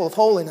example of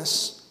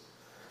holiness.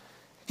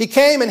 He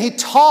came and he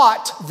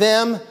taught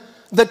them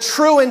the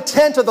true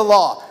intent of the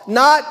law.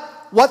 Not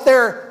what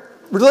their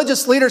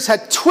religious leaders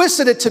had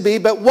twisted it to be,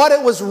 but what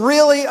it was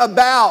really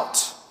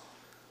about.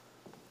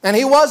 And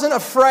he wasn't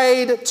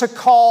afraid to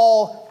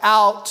call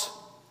out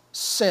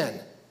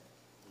sin,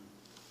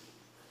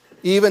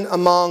 even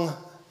among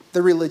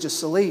the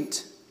religious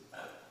elite.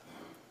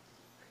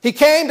 He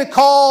came to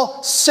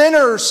call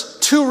sinners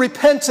to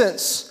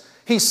repentance,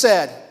 he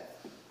said.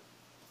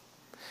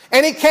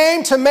 And he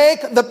came to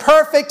make the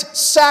perfect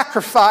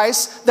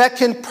sacrifice that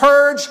can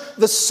purge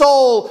the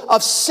soul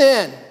of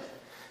sin.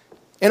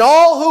 And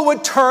all who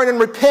would turn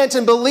and repent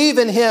and believe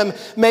in him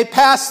may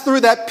pass through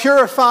that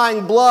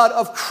purifying blood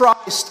of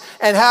Christ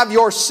and have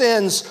your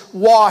sins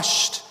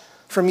washed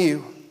from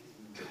you.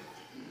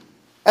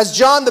 As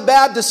John the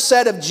Baptist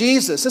said of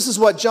Jesus, this is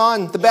what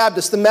John the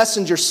Baptist, the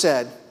messenger,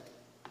 said.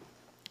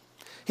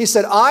 He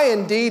said, I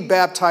indeed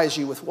baptize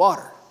you with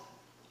water,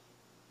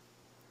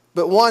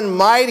 but one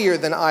mightier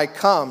than I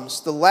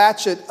comes, the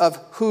latchet of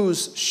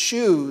whose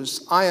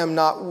shoes I am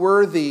not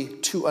worthy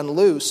to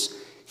unloose.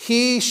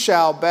 He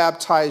shall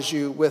baptize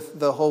you with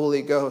the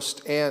Holy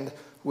Ghost and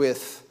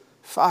with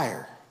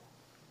fire.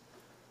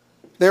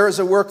 There is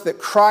a work that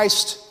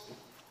Christ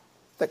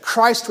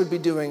would be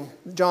doing,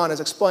 John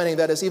is explaining,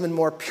 that is even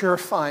more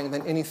purifying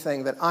than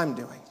anything that I'm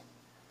doing.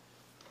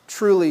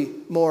 Truly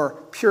more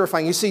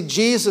purifying. You see,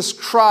 Jesus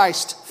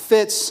Christ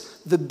fits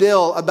the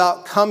bill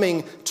about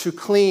coming to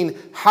clean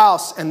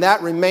house, and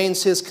that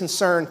remains his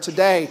concern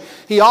today.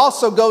 He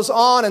also goes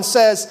on and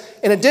says,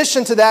 in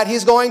addition to that,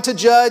 he's going to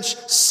judge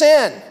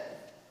sin,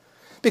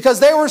 because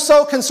they were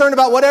so concerned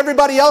about what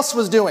everybody else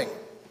was doing,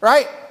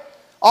 right?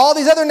 All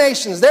these other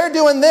nations, they're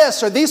doing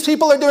this, or these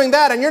people are doing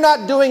that, and you're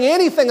not doing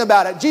anything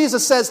about it.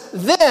 Jesus says,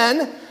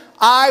 then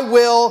I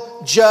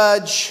will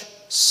judge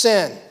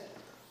sin.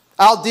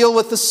 I'll deal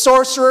with the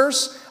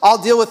sorcerers.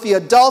 I'll deal with the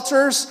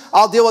adulterers.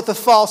 I'll deal with the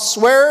false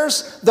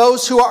swearers,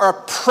 those who are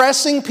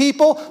oppressing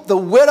people, the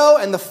widow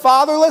and the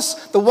fatherless,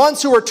 the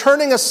ones who are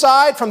turning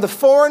aside from the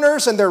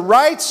foreigners and their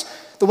rights,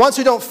 the ones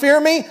who don't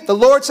fear me. The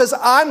Lord says,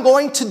 I'm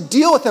going to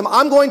deal with them.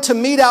 I'm going to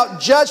mete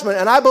out judgment.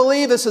 And I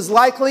believe this is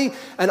likely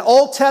an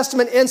Old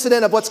Testament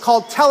incident of what's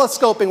called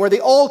telescoping, where the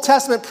Old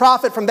Testament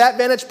prophet from that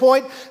vantage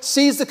point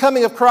sees the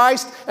coming of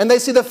Christ, and they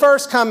see the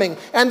first coming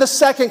and the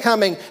second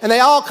coming. And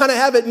they all kind of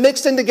have it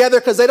mixed in together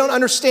because they don't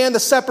understand the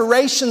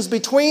separations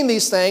between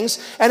these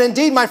things. And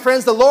indeed, my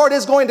friends, the Lord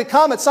is going to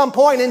come at some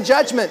point in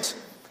judgment.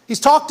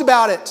 He's talked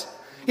about it.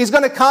 He's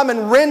going to come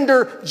and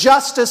render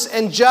justice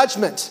and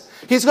judgment.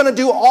 He's going to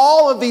do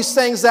all of these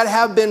things that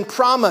have been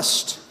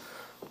promised.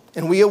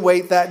 And we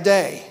await that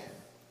day.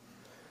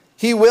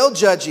 He will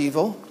judge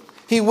evil.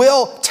 He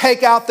will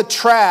take out the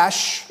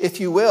trash, if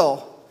you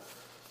will.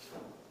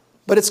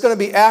 But it's going to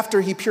be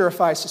after he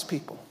purifies his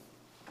people.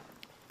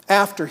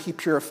 After he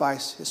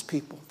purifies his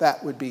people.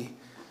 That would be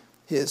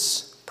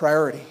his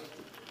priority.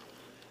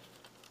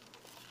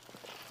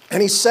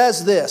 And he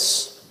says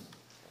this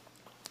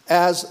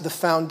as the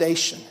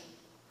foundation.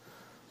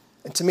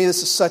 And to me,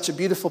 this is such a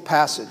beautiful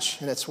passage,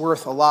 and it's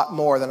worth a lot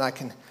more than I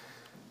can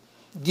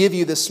give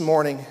you this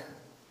morning.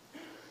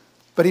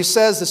 But he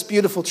says this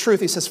beautiful truth.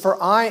 He says,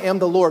 for I am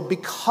the Lord,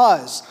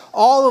 because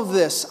all of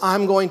this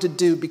I'm going to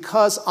do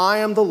because I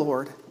am the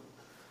Lord.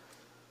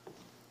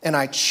 And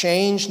I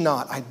change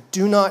not. I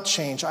do not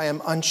change. I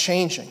am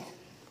unchanging.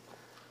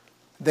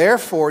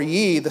 Therefore,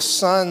 ye, the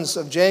sons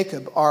of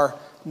Jacob, are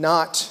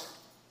not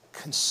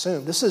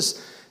consumed. This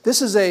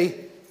is a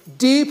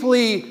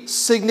deeply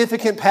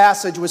significant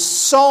passage with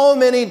so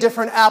many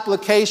different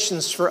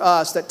applications for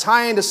us that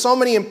tie into so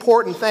many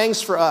important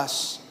things for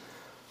us.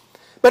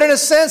 But in a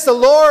sense, the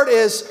Lord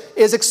is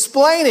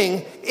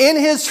explaining in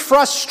his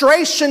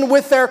frustration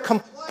with their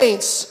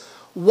complaints,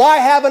 why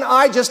haven't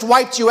I just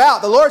wiped you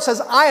out? The Lord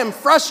says, I am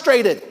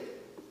frustrated.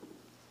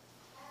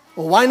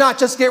 Well, why not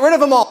just get rid of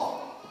them all?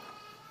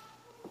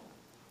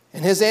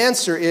 And his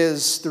answer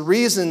is, the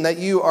reason that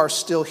you are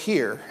still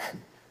here,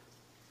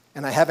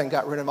 and I haven't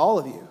got rid of all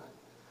of you,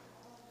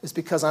 is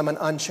because I'm an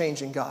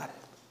unchanging God.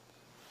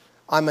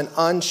 I'm an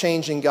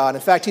unchanging God.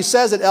 In fact, he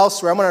says it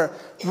elsewhere. I'm going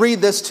to read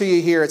this to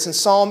you here. It's in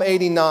Psalm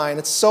 89.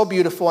 It's so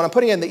beautiful. And I'm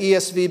putting it in the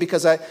ESV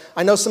because I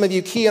know some of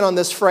you key in on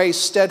this phrase,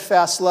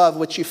 steadfast love,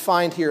 which you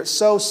find here. It's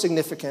so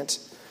significant.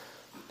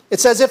 It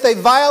says, if they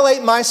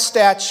violate my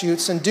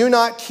statutes and do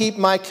not keep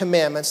my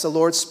commandments, the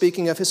Lord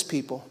speaking of his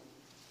people,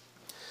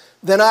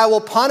 then I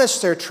will punish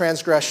their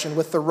transgression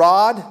with the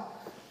rod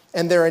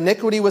and their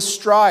iniquity with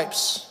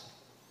stripes.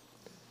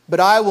 But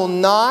I will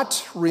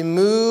not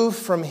remove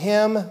from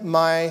him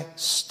my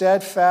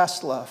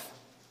steadfast love,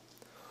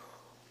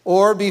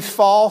 or be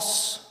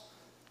false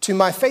to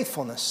my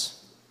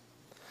faithfulness.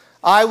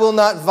 I will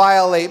not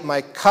violate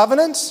my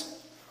covenant,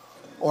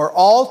 or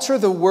alter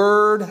the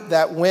word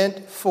that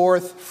went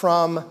forth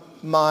from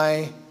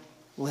my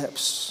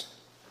lips.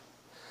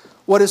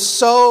 What is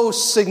so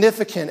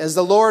significant is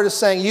the Lord is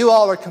saying, you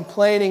all are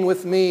complaining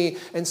with me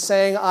and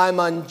saying I'm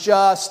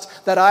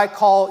unjust, that I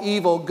call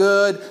evil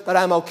good, that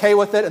I'm okay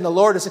with it. And the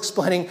Lord is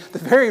explaining the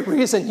very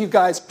reason you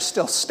guys are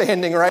still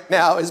standing right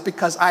now is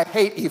because I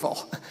hate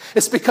evil.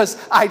 It's because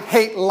I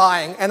hate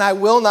lying, and I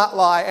will not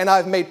lie, and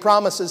I've made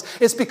promises.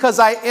 It's because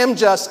I am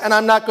just, and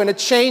I'm not going to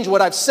change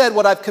what I've said,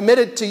 what I've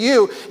committed to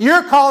you.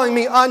 You're calling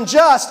me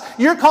unjust.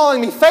 You're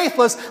calling me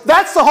faithless.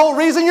 That's the whole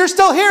reason you're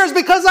still here, is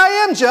because I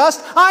am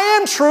just, I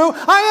am true,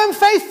 I am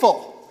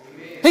faithful.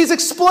 Amen. He's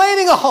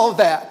explaining all of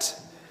that.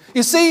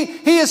 You see,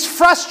 he is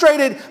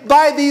frustrated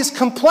by these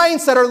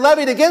complaints that are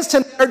levied against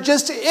him. They're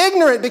just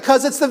ignorant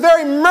because it's the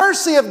very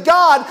mercy of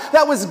God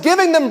that was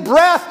giving them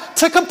breath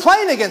to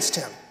complain against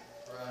him.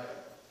 Right.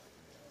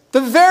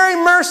 The very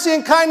mercy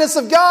and kindness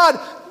of God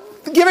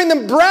giving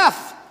them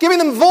breath, giving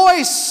them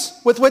voice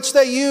with which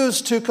they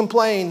use to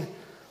complain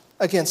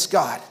against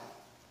God.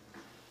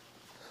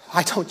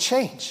 I don't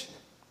change.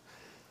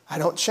 I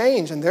don't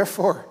change, and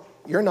therefore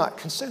you're not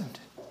consumed.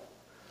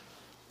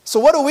 So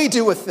what do we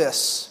do with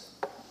this?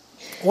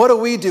 What do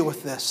we do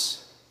with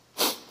this?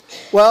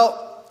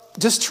 Well,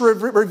 just to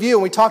review,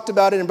 and we talked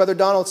about it in Brother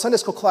Donald's Sunday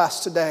school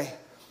class today.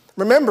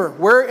 Remember,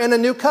 we're in a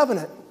new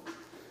covenant.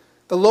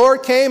 The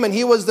Lord came and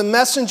he was the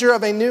messenger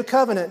of a new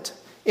covenant.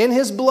 In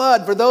his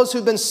blood, for those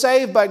who've been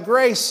saved by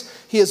grace,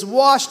 he has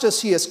washed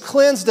us, he has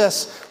cleansed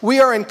us. We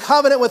are in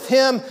covenant with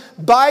him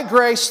by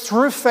grace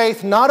through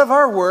faith, not of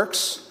our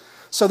works.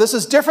 So this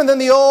is different than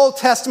the Old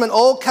Testament,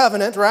 Old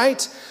Covenant,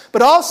 right?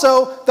 But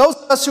also, those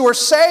of us who are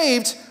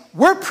saved,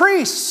 we're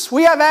priests.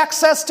 We have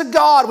access to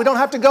God. We don't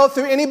have to go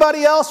through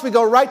anybody else. We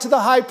go right to the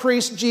high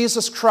priest,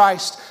 Jesus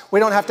Christ. We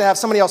don't have to have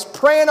somebody else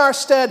pray in our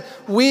stead.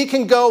 We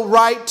can go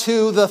right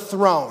to the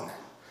throne.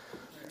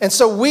 And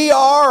so we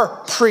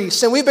are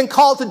priests, and we've been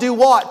called to do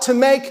what? To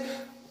make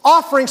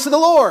offerings to the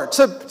Lord,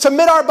 to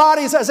submit our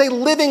bodies as a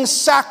living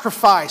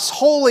sacrifice,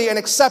 holy and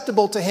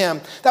acceptable to him,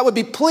 that would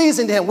be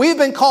pleasing to him. We've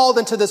been called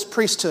into this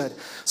priesthood.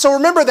 So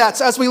remember that.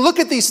 So as we look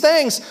at these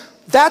things,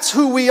 that's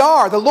who we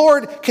are. The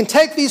Lord can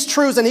take these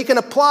truths and he can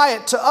apply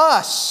it to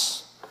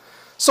us.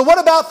 So what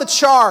about the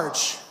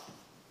charge?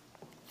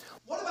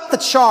 What about the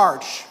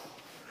charge?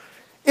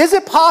 Is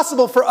it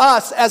possible for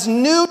us as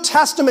New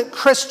Testament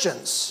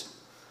Christians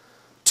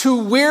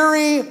to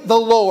weary the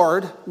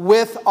Lord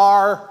with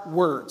our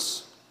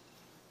words?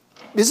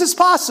 Is this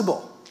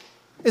possible?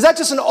 Is that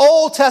just an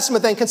Old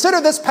Testament thing? Consider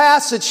this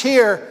passage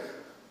here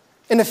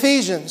in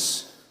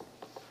Ephesians.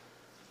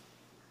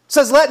 It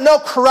says, let no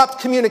corrupt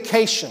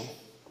communication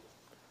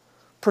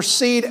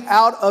proceed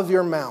out of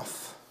your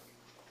mouth,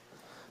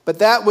 but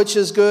that which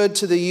is good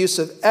to the use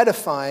of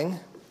edifying,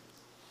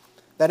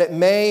 that it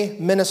may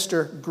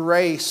minister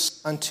grace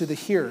unto the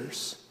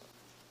hearers.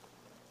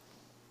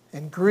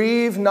 And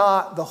grieve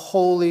not the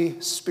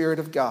Holy Spirit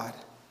of God,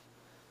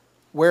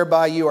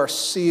 whereby you are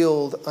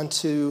sealed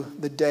unto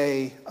the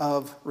day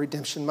of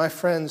redemption. My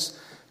friends,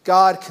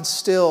 God can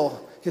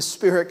still, his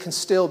Spirit can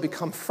still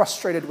become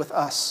frustrated with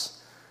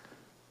us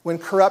when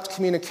corrupt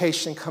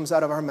communication comes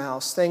out of our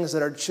mouths, things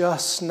that are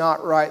just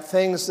not right,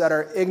 things that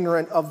are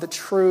ignorant of the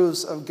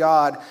truths of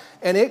God,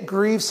 and it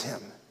grieves him.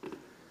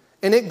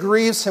 And it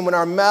grieves him when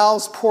our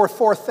mouths pour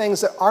forth things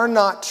that are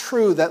not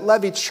true, that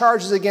levy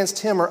charges against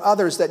him or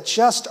others that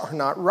just are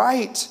not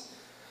right.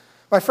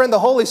 My friend, the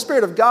Holy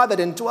Spirit of God that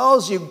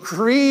indwells you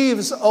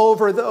grieves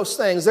over those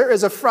things. There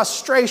is a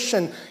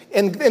frustration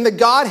in the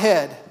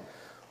Godhead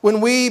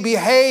when we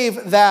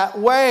behave that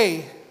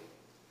way.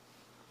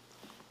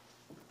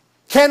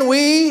 Can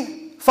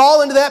we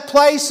fall into that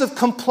place of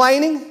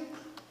complaining?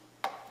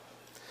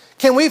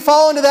 Can we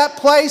fall into that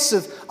place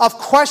of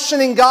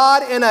questioning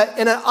God in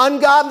an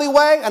ungodly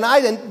way? And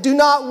I do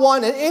not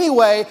want in any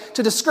way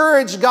to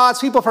discourage God's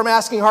people from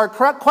asking hard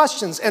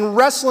questions and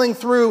wrestling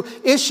through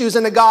issues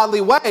in a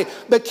godly way.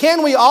 But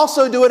can we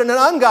also do it in an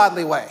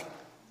ungodly way?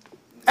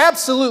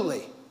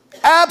 Absolutely.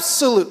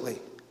 Absolutely.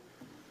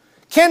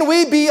 Can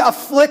we be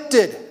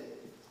afflicted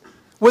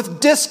with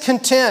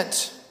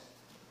discontent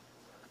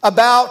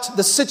about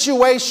the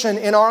situation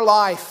in our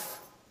life,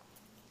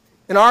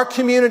 in our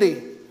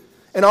community,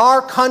 in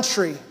our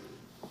country,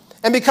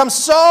 and become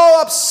so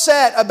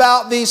upset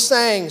about these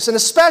things, and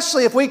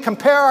especially if we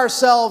compare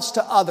ourselves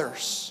to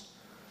others,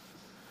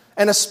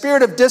 and a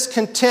spirit of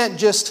discontent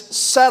just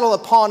settle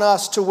upon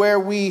us to where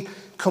we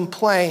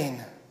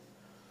complain?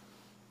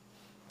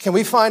 Can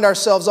we find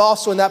ourselves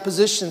also in that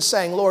position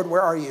saying, Lord,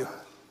 where are you?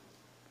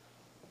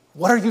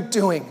 What are you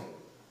doing?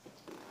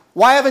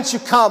 Why haven't you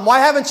come? Why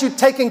haven't you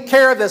taken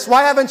care of this?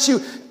 Why haven't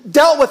you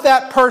dealt with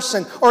that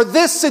person or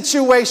this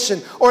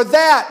situation or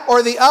that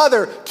or the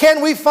other?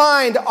 Can we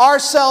find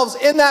ourselves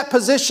in that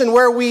position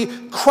where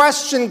we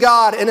question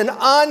God in an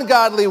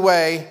ungodly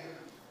way,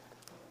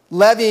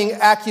 levying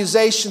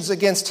accusations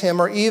against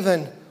Him or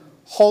even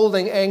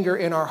holding anger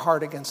in our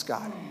heart against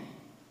God?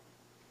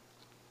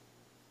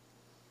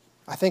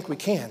 I think we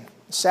can.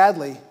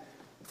 Sadly,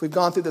 if we've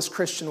gone through this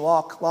Christian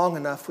walk long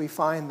enough, we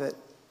find that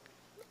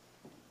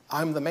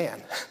I'm the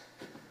man,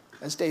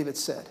 as David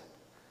said.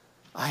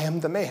 I am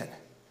the man.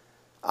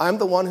 I'm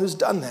the one who's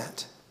done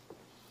that.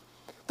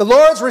 The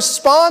Lord's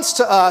response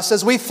to us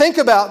as we think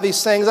about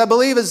these things, I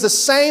believe, is the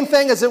same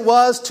thing as it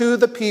was to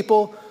the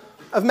people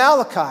of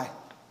Malachi.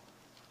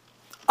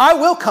 I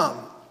will come.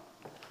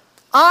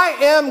 I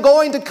am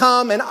going to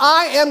come, and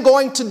I am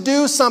going to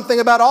do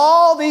something about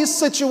all these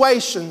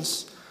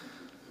situations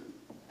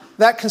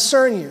that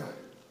concern you.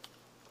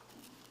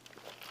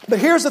 But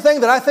here's the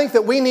thing that I think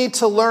that we need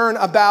to learn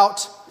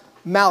about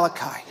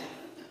Malachi.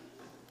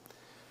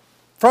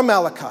 From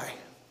Malachi,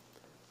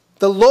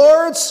 the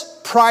Lord's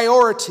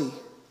priority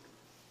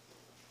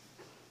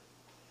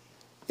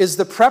is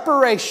the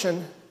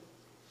preparation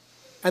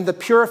and the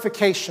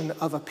purification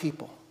of a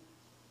people.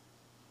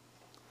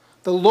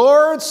 The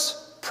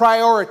Lord's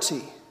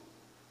priority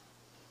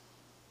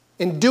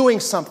in doing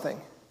something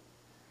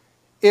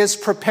is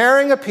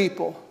preparing a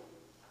people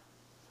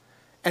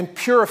and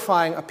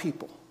purifying a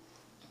people.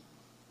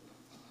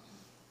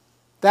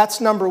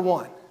 That's number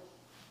one.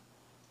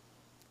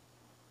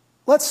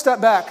 Let's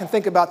step back and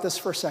think about this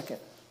for a second.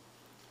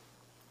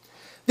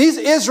 These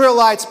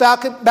Israelites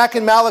back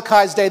in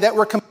Malachi's day that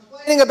were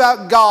complaining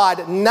about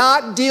God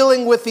not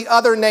dealing with the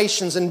other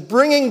nations and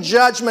bringing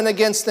judgment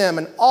against them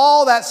and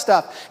all that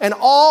stuff and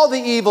all the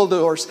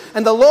evildoers.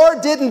 And the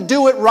Lord didn't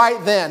do it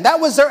right then.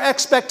 That was their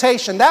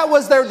expectation. That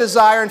was their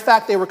desire. In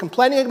fact, they were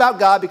complaining about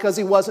God because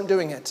He wasn't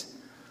doing it.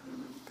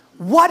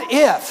 What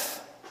if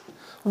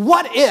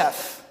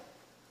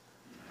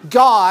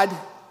God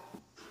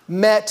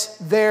met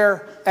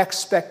their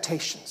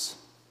expectations?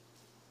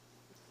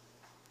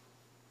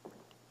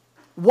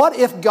 What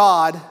if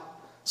God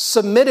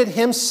submitted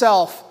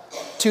Himself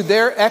to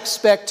their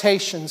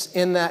expectations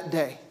in that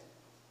day?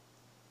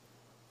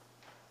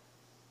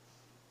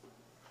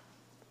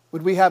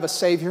 Would we have a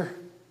Savior?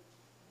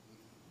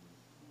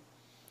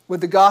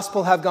 Would the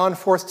gospel have gone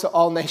forth to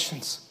all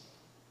nations?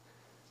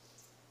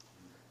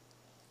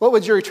 What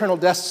would your eternal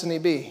destiny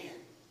be?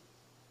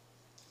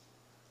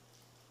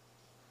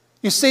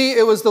 You see,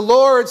 it was the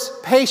Lord's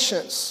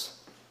patience.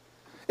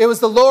 It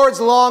was the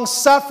Lord's long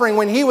suffering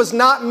when He was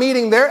not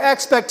meeting their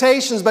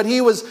expectations, but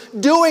He was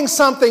doing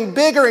something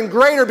bigger and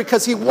greater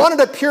because He wanted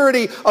a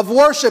purity of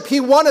worship. He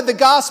wanted the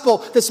gospel,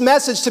 this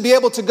message, to be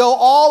able to go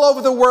all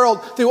over the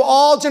world through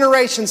all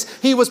generations.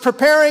 He was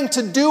preparing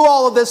to do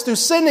all of this through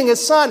sending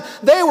His Son.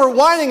 They were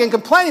whining and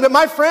complaining, but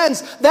my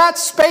friends, that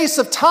space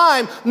of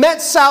time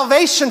meant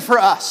salvation for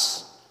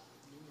us.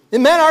 It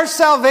meant our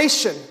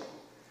salvation.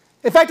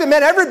 In fact, it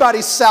meant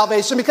everybody's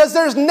salvation because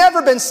there's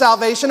never been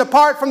salvation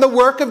apart from the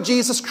work of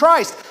Jesus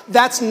Christ.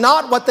 That's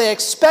not what they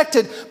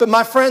expected, but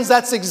my friends,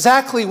 that's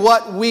exactly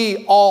what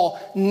we all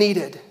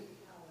needed.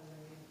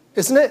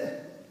 Isn't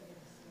it?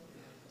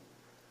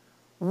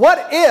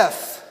 What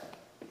if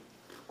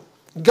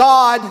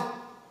God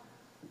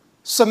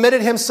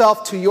submitted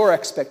Himself to your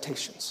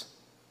expectations?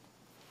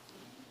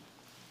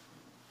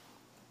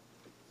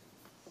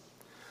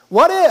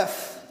 What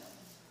if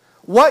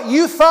what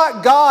you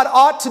thought God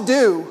ought to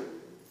do,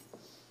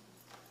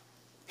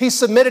 He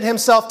submitted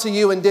Himself to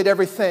you and did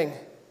everything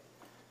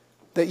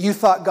that you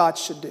thought God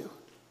should do?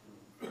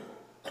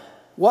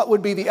 What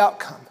would be the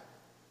outcome?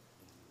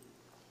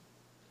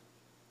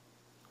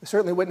 We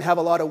certainly wouldn't have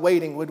a lot of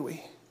waiting, would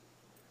we?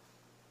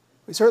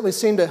 We certainly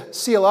seem to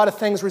see a lot of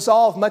things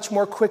resolved much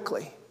more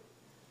quickly.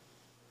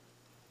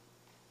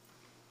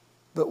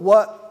 But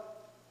what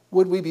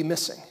would we be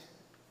missing?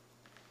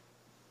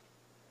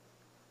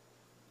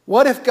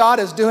 What if God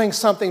is doing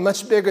something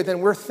much bigger than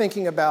we're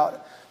thinking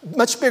about,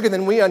 much bigger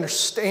than we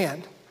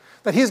understand?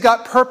 That He's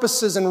got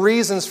purposes and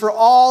reasons for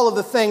all of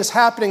the things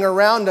happening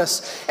around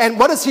us. And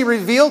what does He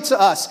reveal to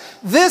us?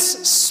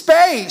 This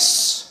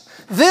space,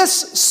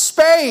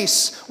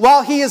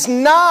 while He is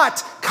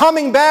not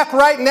coming back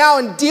right now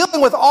and dealing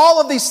with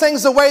all of these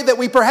things the way that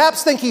we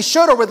perhaps think He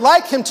should or would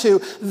like Him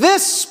to,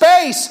 this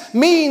space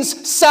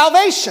means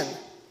salvation.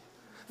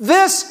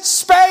 This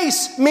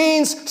space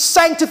means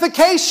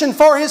sanctification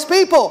for His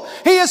people.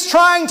 He is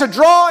trying to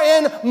draw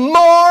in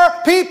more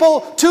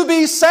people to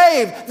be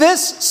saved.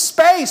 This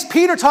space,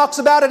 Peter talks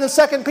about it in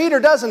 2 Peter,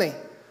 doesn't he?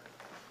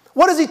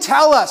 What does he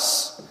tell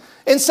us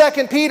in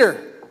 2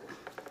 Peter?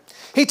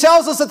 He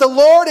tells us that the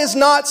Lord is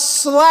not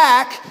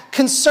slack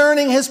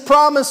concerning His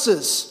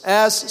promises,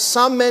 as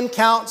some men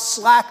count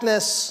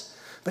slackness,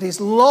 but He's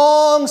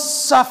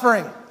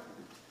long-suffering.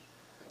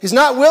 He's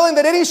not willing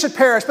that any should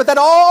perish, but that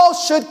all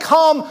should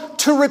come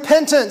to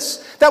repentance.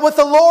 That with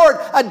the Lord,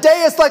 a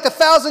day is like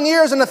 1,000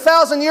 years, and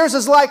 1,000 years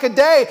is like a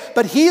day.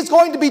 But He's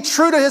going to be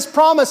true to His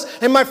promise.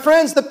 And my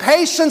friends, the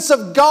patience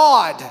of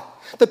God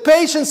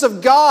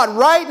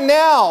right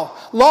now,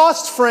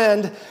 lost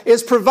friend,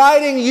 is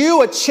providing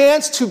you a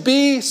chance to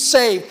be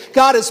saved.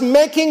 God is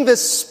making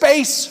this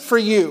space for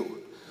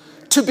you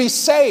to be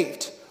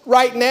saved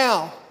right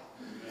now.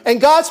 And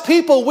God's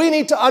people, we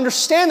need to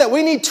understand that.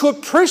 We need to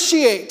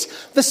appreciate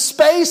the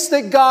space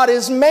that God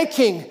is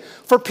making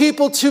for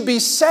people to be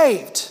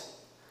saved.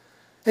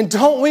 And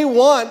don't we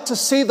want to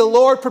see the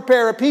Lord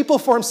prepare a people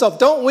for Himself?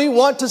 Don't we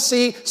want to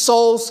see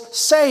souls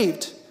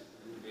saved?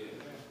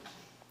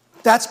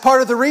 That's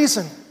part of the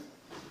reason.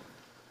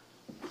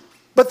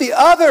 But the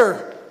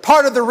other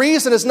part of the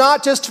reason is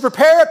not just to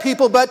prepare a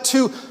people, but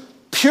to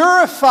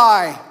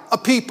purify a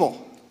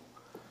people.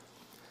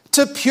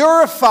 To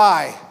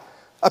purify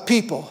a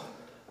people.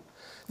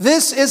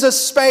 This is a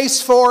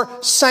space for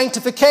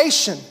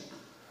sanctification.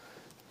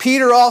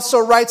 Peter also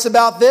writes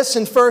about this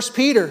in 1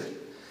 Peter.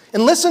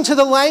 And listen to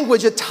the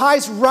language. It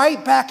ties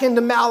right back into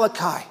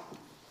Malachi.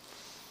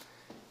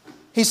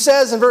 He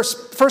says in 1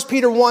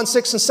 Peter 1,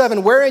 6 and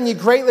 7, wherein ye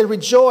greatly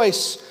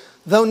rejoice,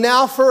 though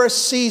now for a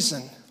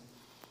season,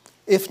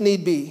 if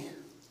need be,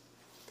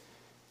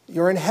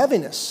 you're in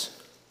heaviness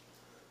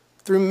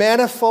through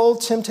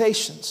manifold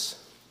temptations,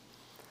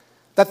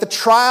 that the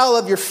trial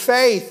of your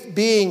faith,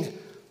 being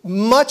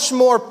much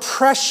more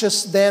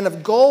precious than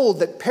of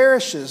gold that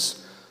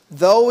perishes,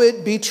 though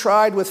it be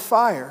tried with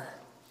fire,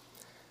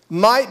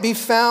 might be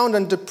found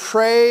unto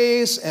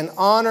praise and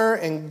honor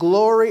and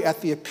glory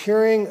at the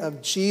appearing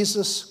of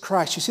Jesus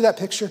Christ. You see that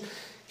picture?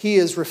 He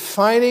is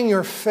refining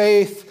your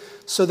faith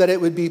so that it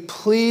would be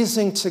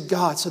pleasing to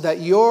God, so that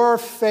your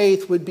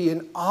faith would be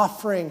an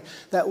offering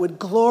that would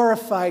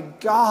glorify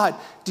God.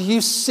 Do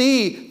you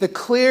see the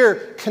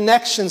clear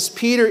connections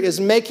Peter is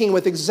making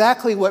with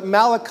exactly what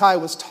Malachi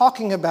was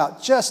talking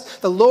about?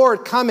 Just the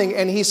Lord coming,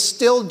 and He's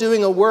still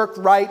doing a work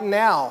right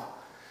now.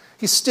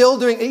 He's still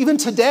doing, even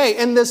today,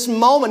 in this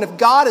moment, if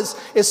God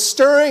is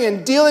stirring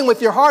and dealing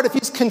with your heart, if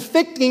He's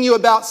convicting you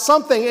about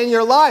something in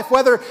your life,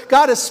 whether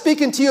God is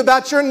speaking to you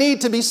about your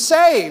need to be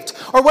saved,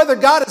 or whether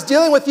God is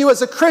dealing with you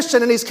as a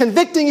Christian and He's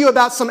convicting you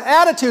about some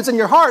attitudes in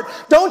your heart,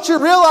 don't you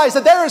realize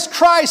that there is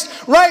Christ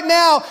right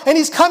now, and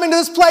He's coming to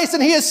this place,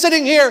 and He is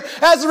sitting here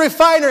as a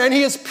refiner, and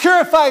He is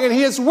purifying, and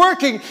He is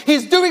working.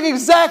 He's doing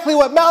exactly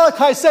what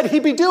Malachi said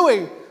He'd be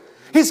doing.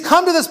 He's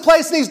come to this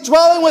place and He's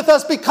dwelling with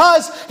us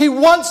because He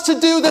wants to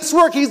do this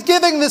work. He's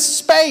giving this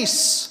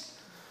space.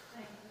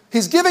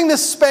 He's giving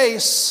this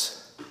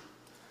space.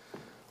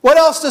 What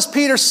else does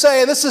Peter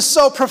say? This is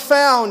so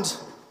profound.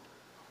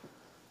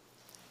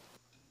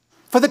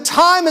 For the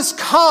time has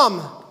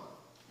come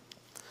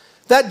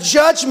that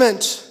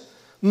judgment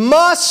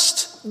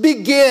must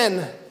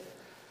begin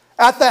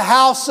at the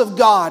house of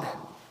God.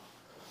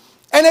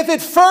 And if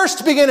it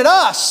first begin at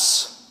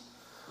us,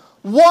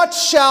 what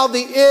shall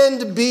the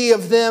end be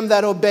of them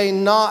that obey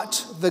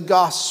not the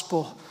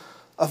gospel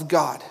of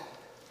God?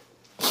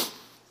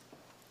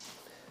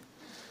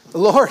 The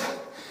Lord's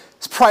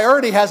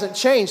priority hasn't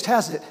changed,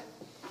 has it?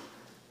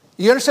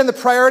 You understand the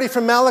priority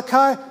from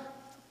Malachi?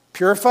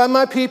 Purify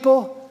my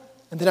people,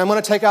 and then I'm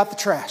going to take out the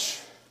trash.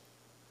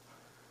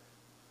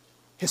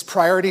 His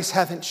priorities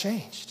haven't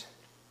changed.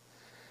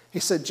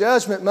 He said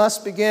judgment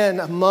must begin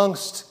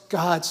amongst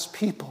God's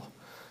people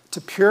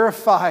to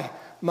purify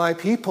my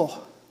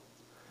people.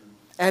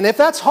 And if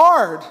that's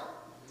hard,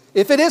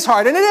 if it is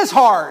hard, and it is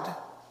hard,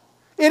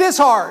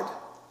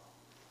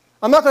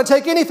 I'm not going to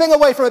take anything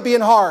away from it being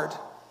hard.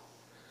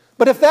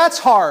 But if that's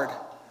hard,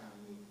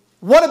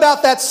 what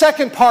about that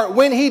second part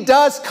when He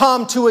does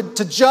come to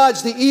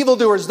judge the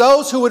evildoers,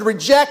 those who would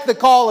reject the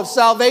call of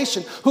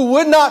salvation, who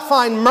would not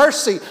find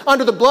mercy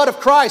under the blood of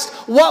Christ?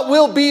 What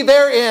will be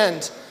their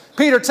end?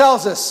 Peter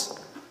tells us,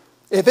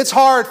 if it's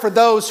hard for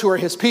those who are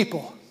His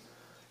people,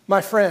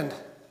 my friend,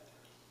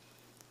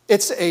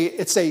 it's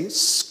a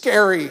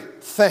scary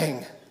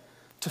thing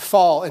to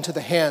fall into the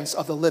hands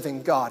of the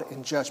living God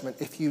in judgment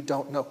if you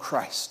don't know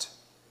Christ.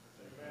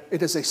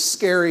 it is a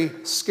scary,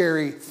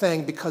 scary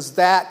thing because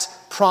that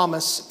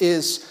promise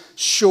is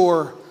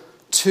sure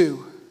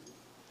too.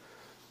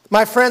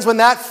 My friends, when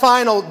that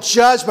final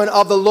judgment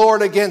of the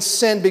Lord against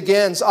sin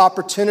begins,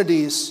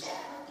 opportunities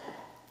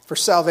for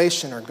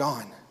salvation are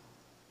gone.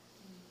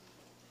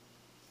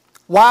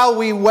 While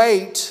we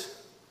wait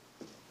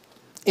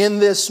in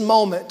this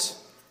moment,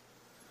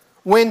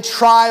 when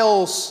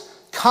trials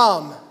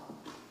come,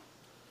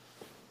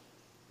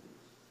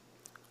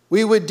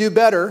 we would do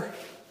better,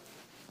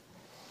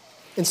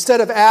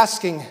 instead of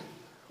asking,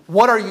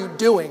 "What are you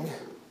doing?"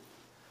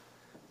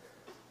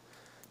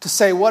 to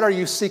say, "What are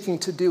you seeking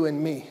to do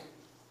in me?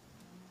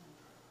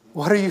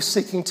 What are you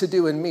seeking to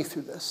do in me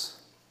through this?"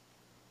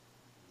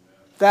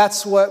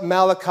 That's what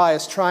Malachi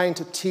is trying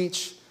to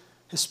teach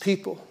his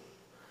people.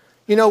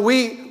 You know,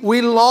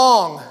 we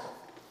long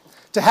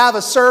to have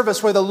a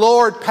service where the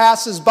Lord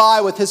passes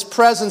by with his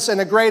presence in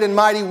a great and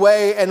mighty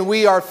way, and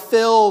we are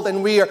filled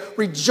and we are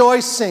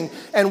rejoicing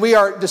and we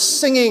are just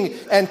singing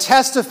and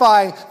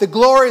testifying the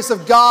glories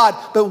of God.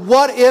 But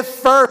what if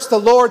first the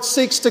Lord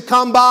seeks to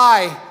come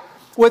by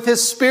with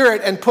his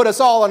Spirit and put us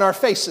all on our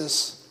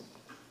faces,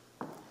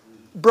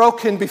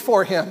 broken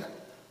before him,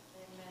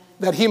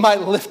 that he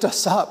might lift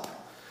us up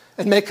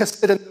and make us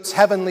sit in those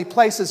heavenly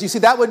places? You see,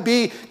 that would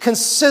be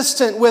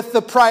consistent with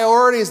the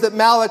priorities that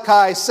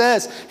Malachi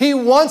says. He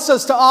wants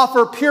us to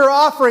offer pure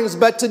offerings,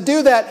 but to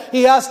do that,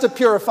 he has to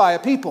purify a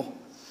people.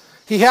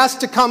 He has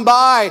to come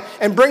by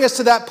and bring us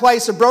to that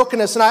place of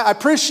brokenness. And I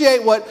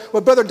appreciate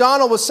what Brother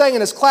Donald was saying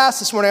in his class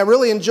this morning. I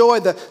really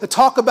enjoyed the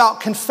talk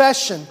about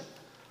confession.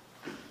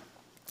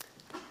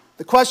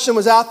 The question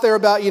was out there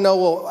about,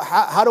 well,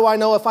 how do I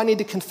know if I need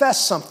to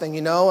confess something,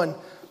 and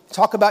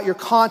talk about your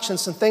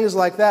conscience and things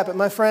like that. But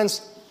my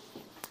friends,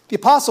 the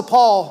Apostle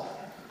Paul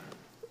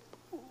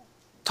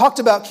talked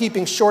about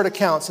keeping short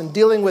accounts and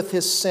dealing with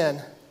his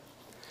sin.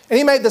 And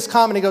he made this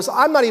comment. He goes,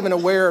 "I'm not even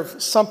aware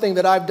of something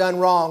that I've done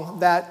wrong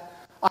that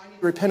I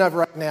need to repent of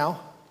right now.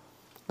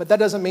 But that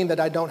doesn't mean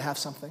that I don't have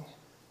something.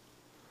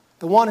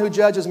 The one who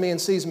judges me and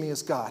sees me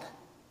is God."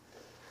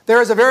 There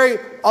is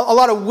a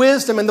lot of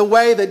wisdom in the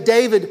way that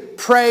David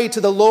prayed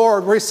to the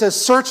Lord, where he says,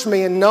 "Search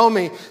me and know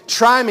me,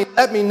 try me,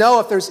 let me know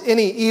if there's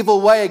any evil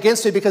way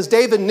against me," because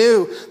David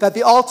knew that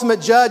the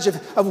ultimate judge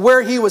of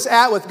where he was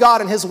at with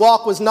God in his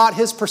walk was not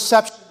his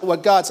perception of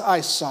what God's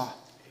eyes saw.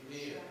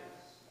 Amen.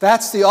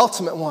 That's the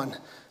ultimate one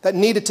that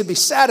needed to be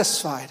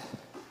satisfied.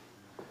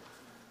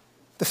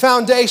 The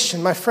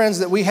foundation, my friends,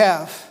 that we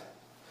have,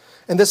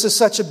 and this is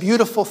such a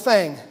beautiful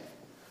thing,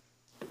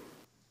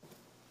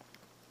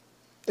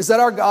 is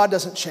that our God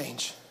doesn't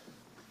change.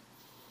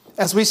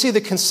 As we see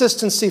the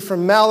consistency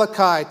from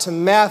Malachi to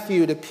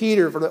Matthew to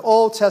Peter, from the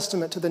Old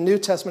Testament to the New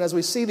Testament, as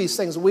we see these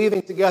things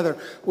weaving together,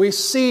 we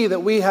see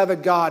that we have a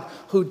God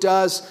who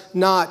does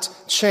not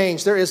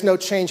change. There is no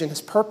change in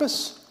his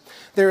purpose.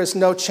 There is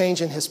no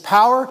change in his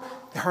power.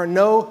 There are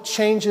no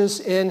changes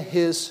in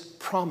his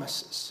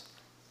promises.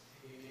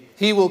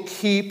 He will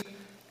keep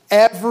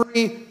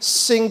every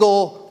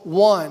single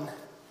one.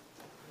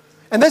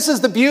 And this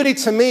is the beauty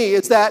to me,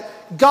 is that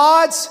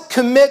God's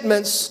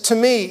commitments to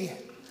me,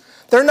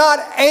 they're not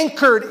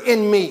anchored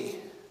in me.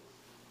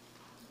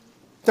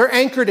 They're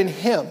anchored in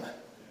him.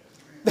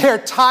 They're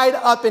tied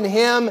up in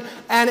him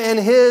and in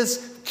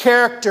his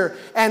character.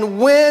 And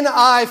when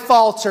I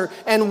falter,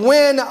 and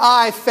when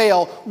I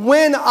fail,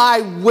 when I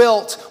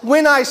wilt,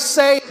 when I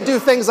say and do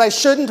things I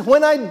shouldn't,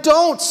 when I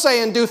don't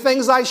say and do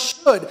things I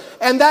should,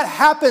 and that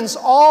happens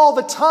all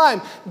the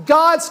time,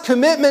 God's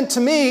commitment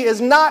to me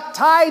is not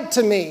tied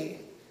to me.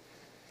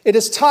 It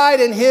is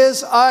tied in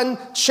his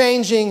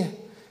unchanging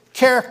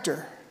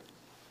character.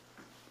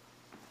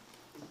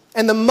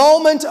 And the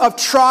moment of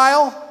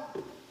trial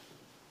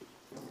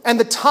and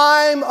the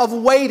time of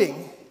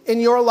waiting in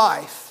your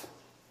life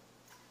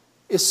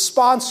is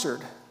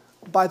sponsored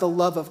by the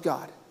love of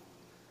God,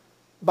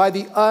 by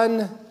the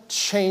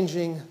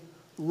unchanging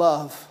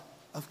love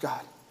of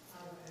God.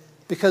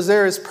 Because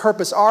there is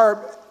purpose.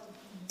 Our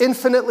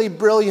infinitely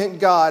brilliant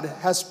God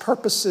has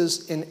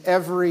purposes in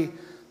every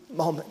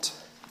moment.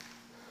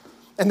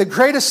 And the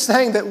greatest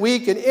thing that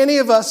any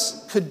of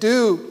us could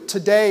do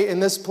today in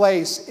this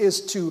place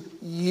is to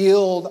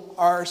yield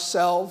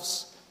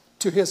ourselves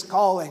to his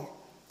calling.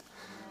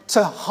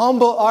 To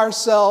humble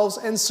ourselves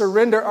and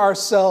surrender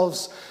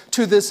ourselves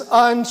to this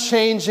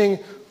unchanging,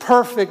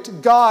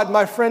 perfect God.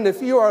 My friend,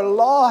 if you are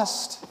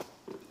lost,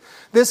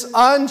 this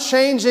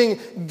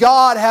unchanging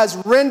God has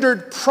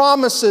rendered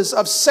promises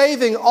of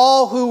saving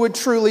all who would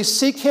truly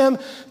seek him,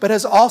 but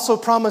has also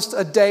promised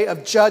a day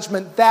of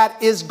judgment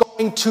that is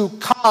going to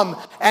come.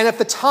 And if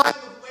the time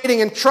of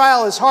waiting and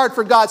trial is hard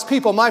for God's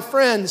people, my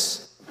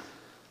friends,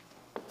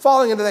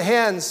 falling into the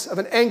hands of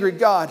an angry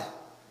God,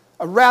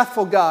 a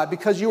wrathful God,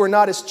 because you are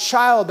not his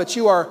child, but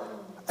you are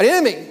an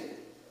enemy,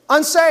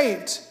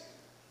 unsaved,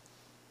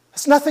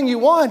 it's nothing you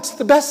want.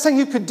 The best thing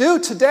you could do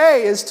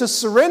today is to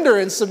surrender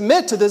and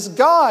submit to this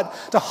God,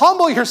 to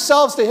humble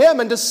yourselves to him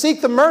and to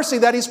seek the mercy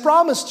that he's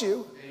promised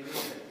you.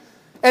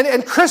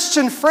 And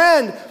Christian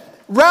friend,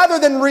 rather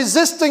than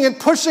resisting and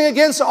pushing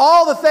against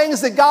all the things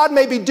that God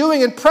may be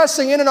doing and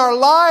pressing in our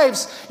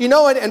lives,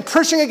 and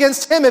pushing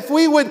against Him, if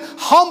we would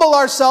humble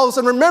ourselves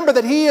and remember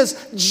that He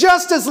is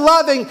just as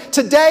loving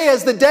today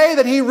as the day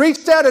that He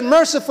reached out and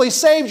mercifully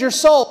saved your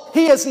soul.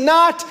 He has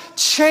not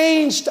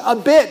changed a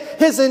bit.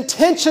 His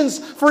intentions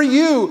for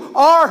you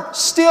are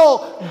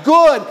still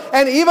good.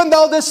 And even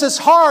though this is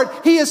hard,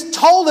 He has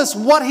told us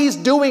what He's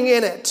doing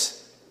in it.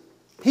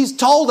 He's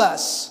told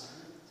us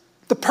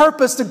the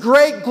purpose, the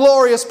great,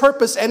 glorious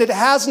purpose, and it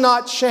has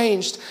not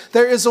changed.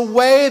 There is a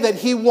way that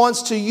He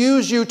wants to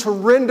use you to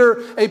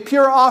render a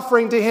pure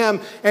offering to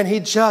Him, and He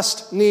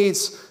just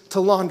needs to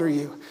launder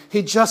you.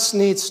 He just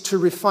needs to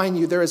refine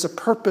you. There is a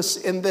purpose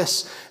in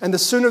this. And the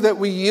sooner that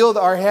we yield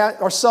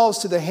ourselves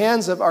to the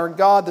hands of our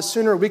God, the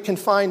sooner we can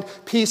find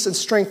peace and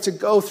strength to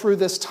go through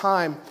this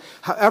time,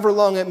 however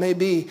long it may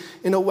be,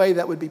 in a way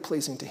that would be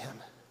pleasing to Him.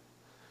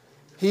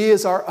 He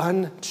is our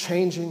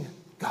unchanging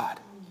God.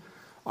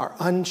 Our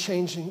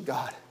unchanging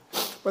God.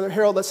 Brother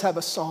Harold, let's have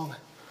a song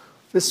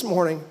this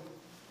morning.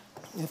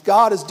 If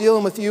God is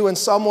dealing with you in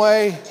some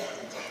way,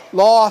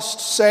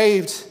 lost,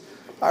 saved,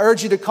 I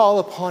urge you to call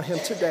upon Him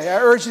today. I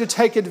urge you to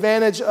take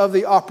advantage of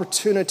the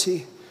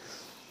opportunity,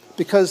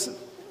 because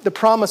the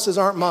promises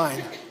aren't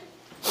mine.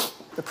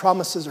 The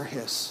promises are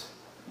His,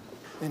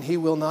 and He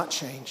will not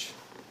change.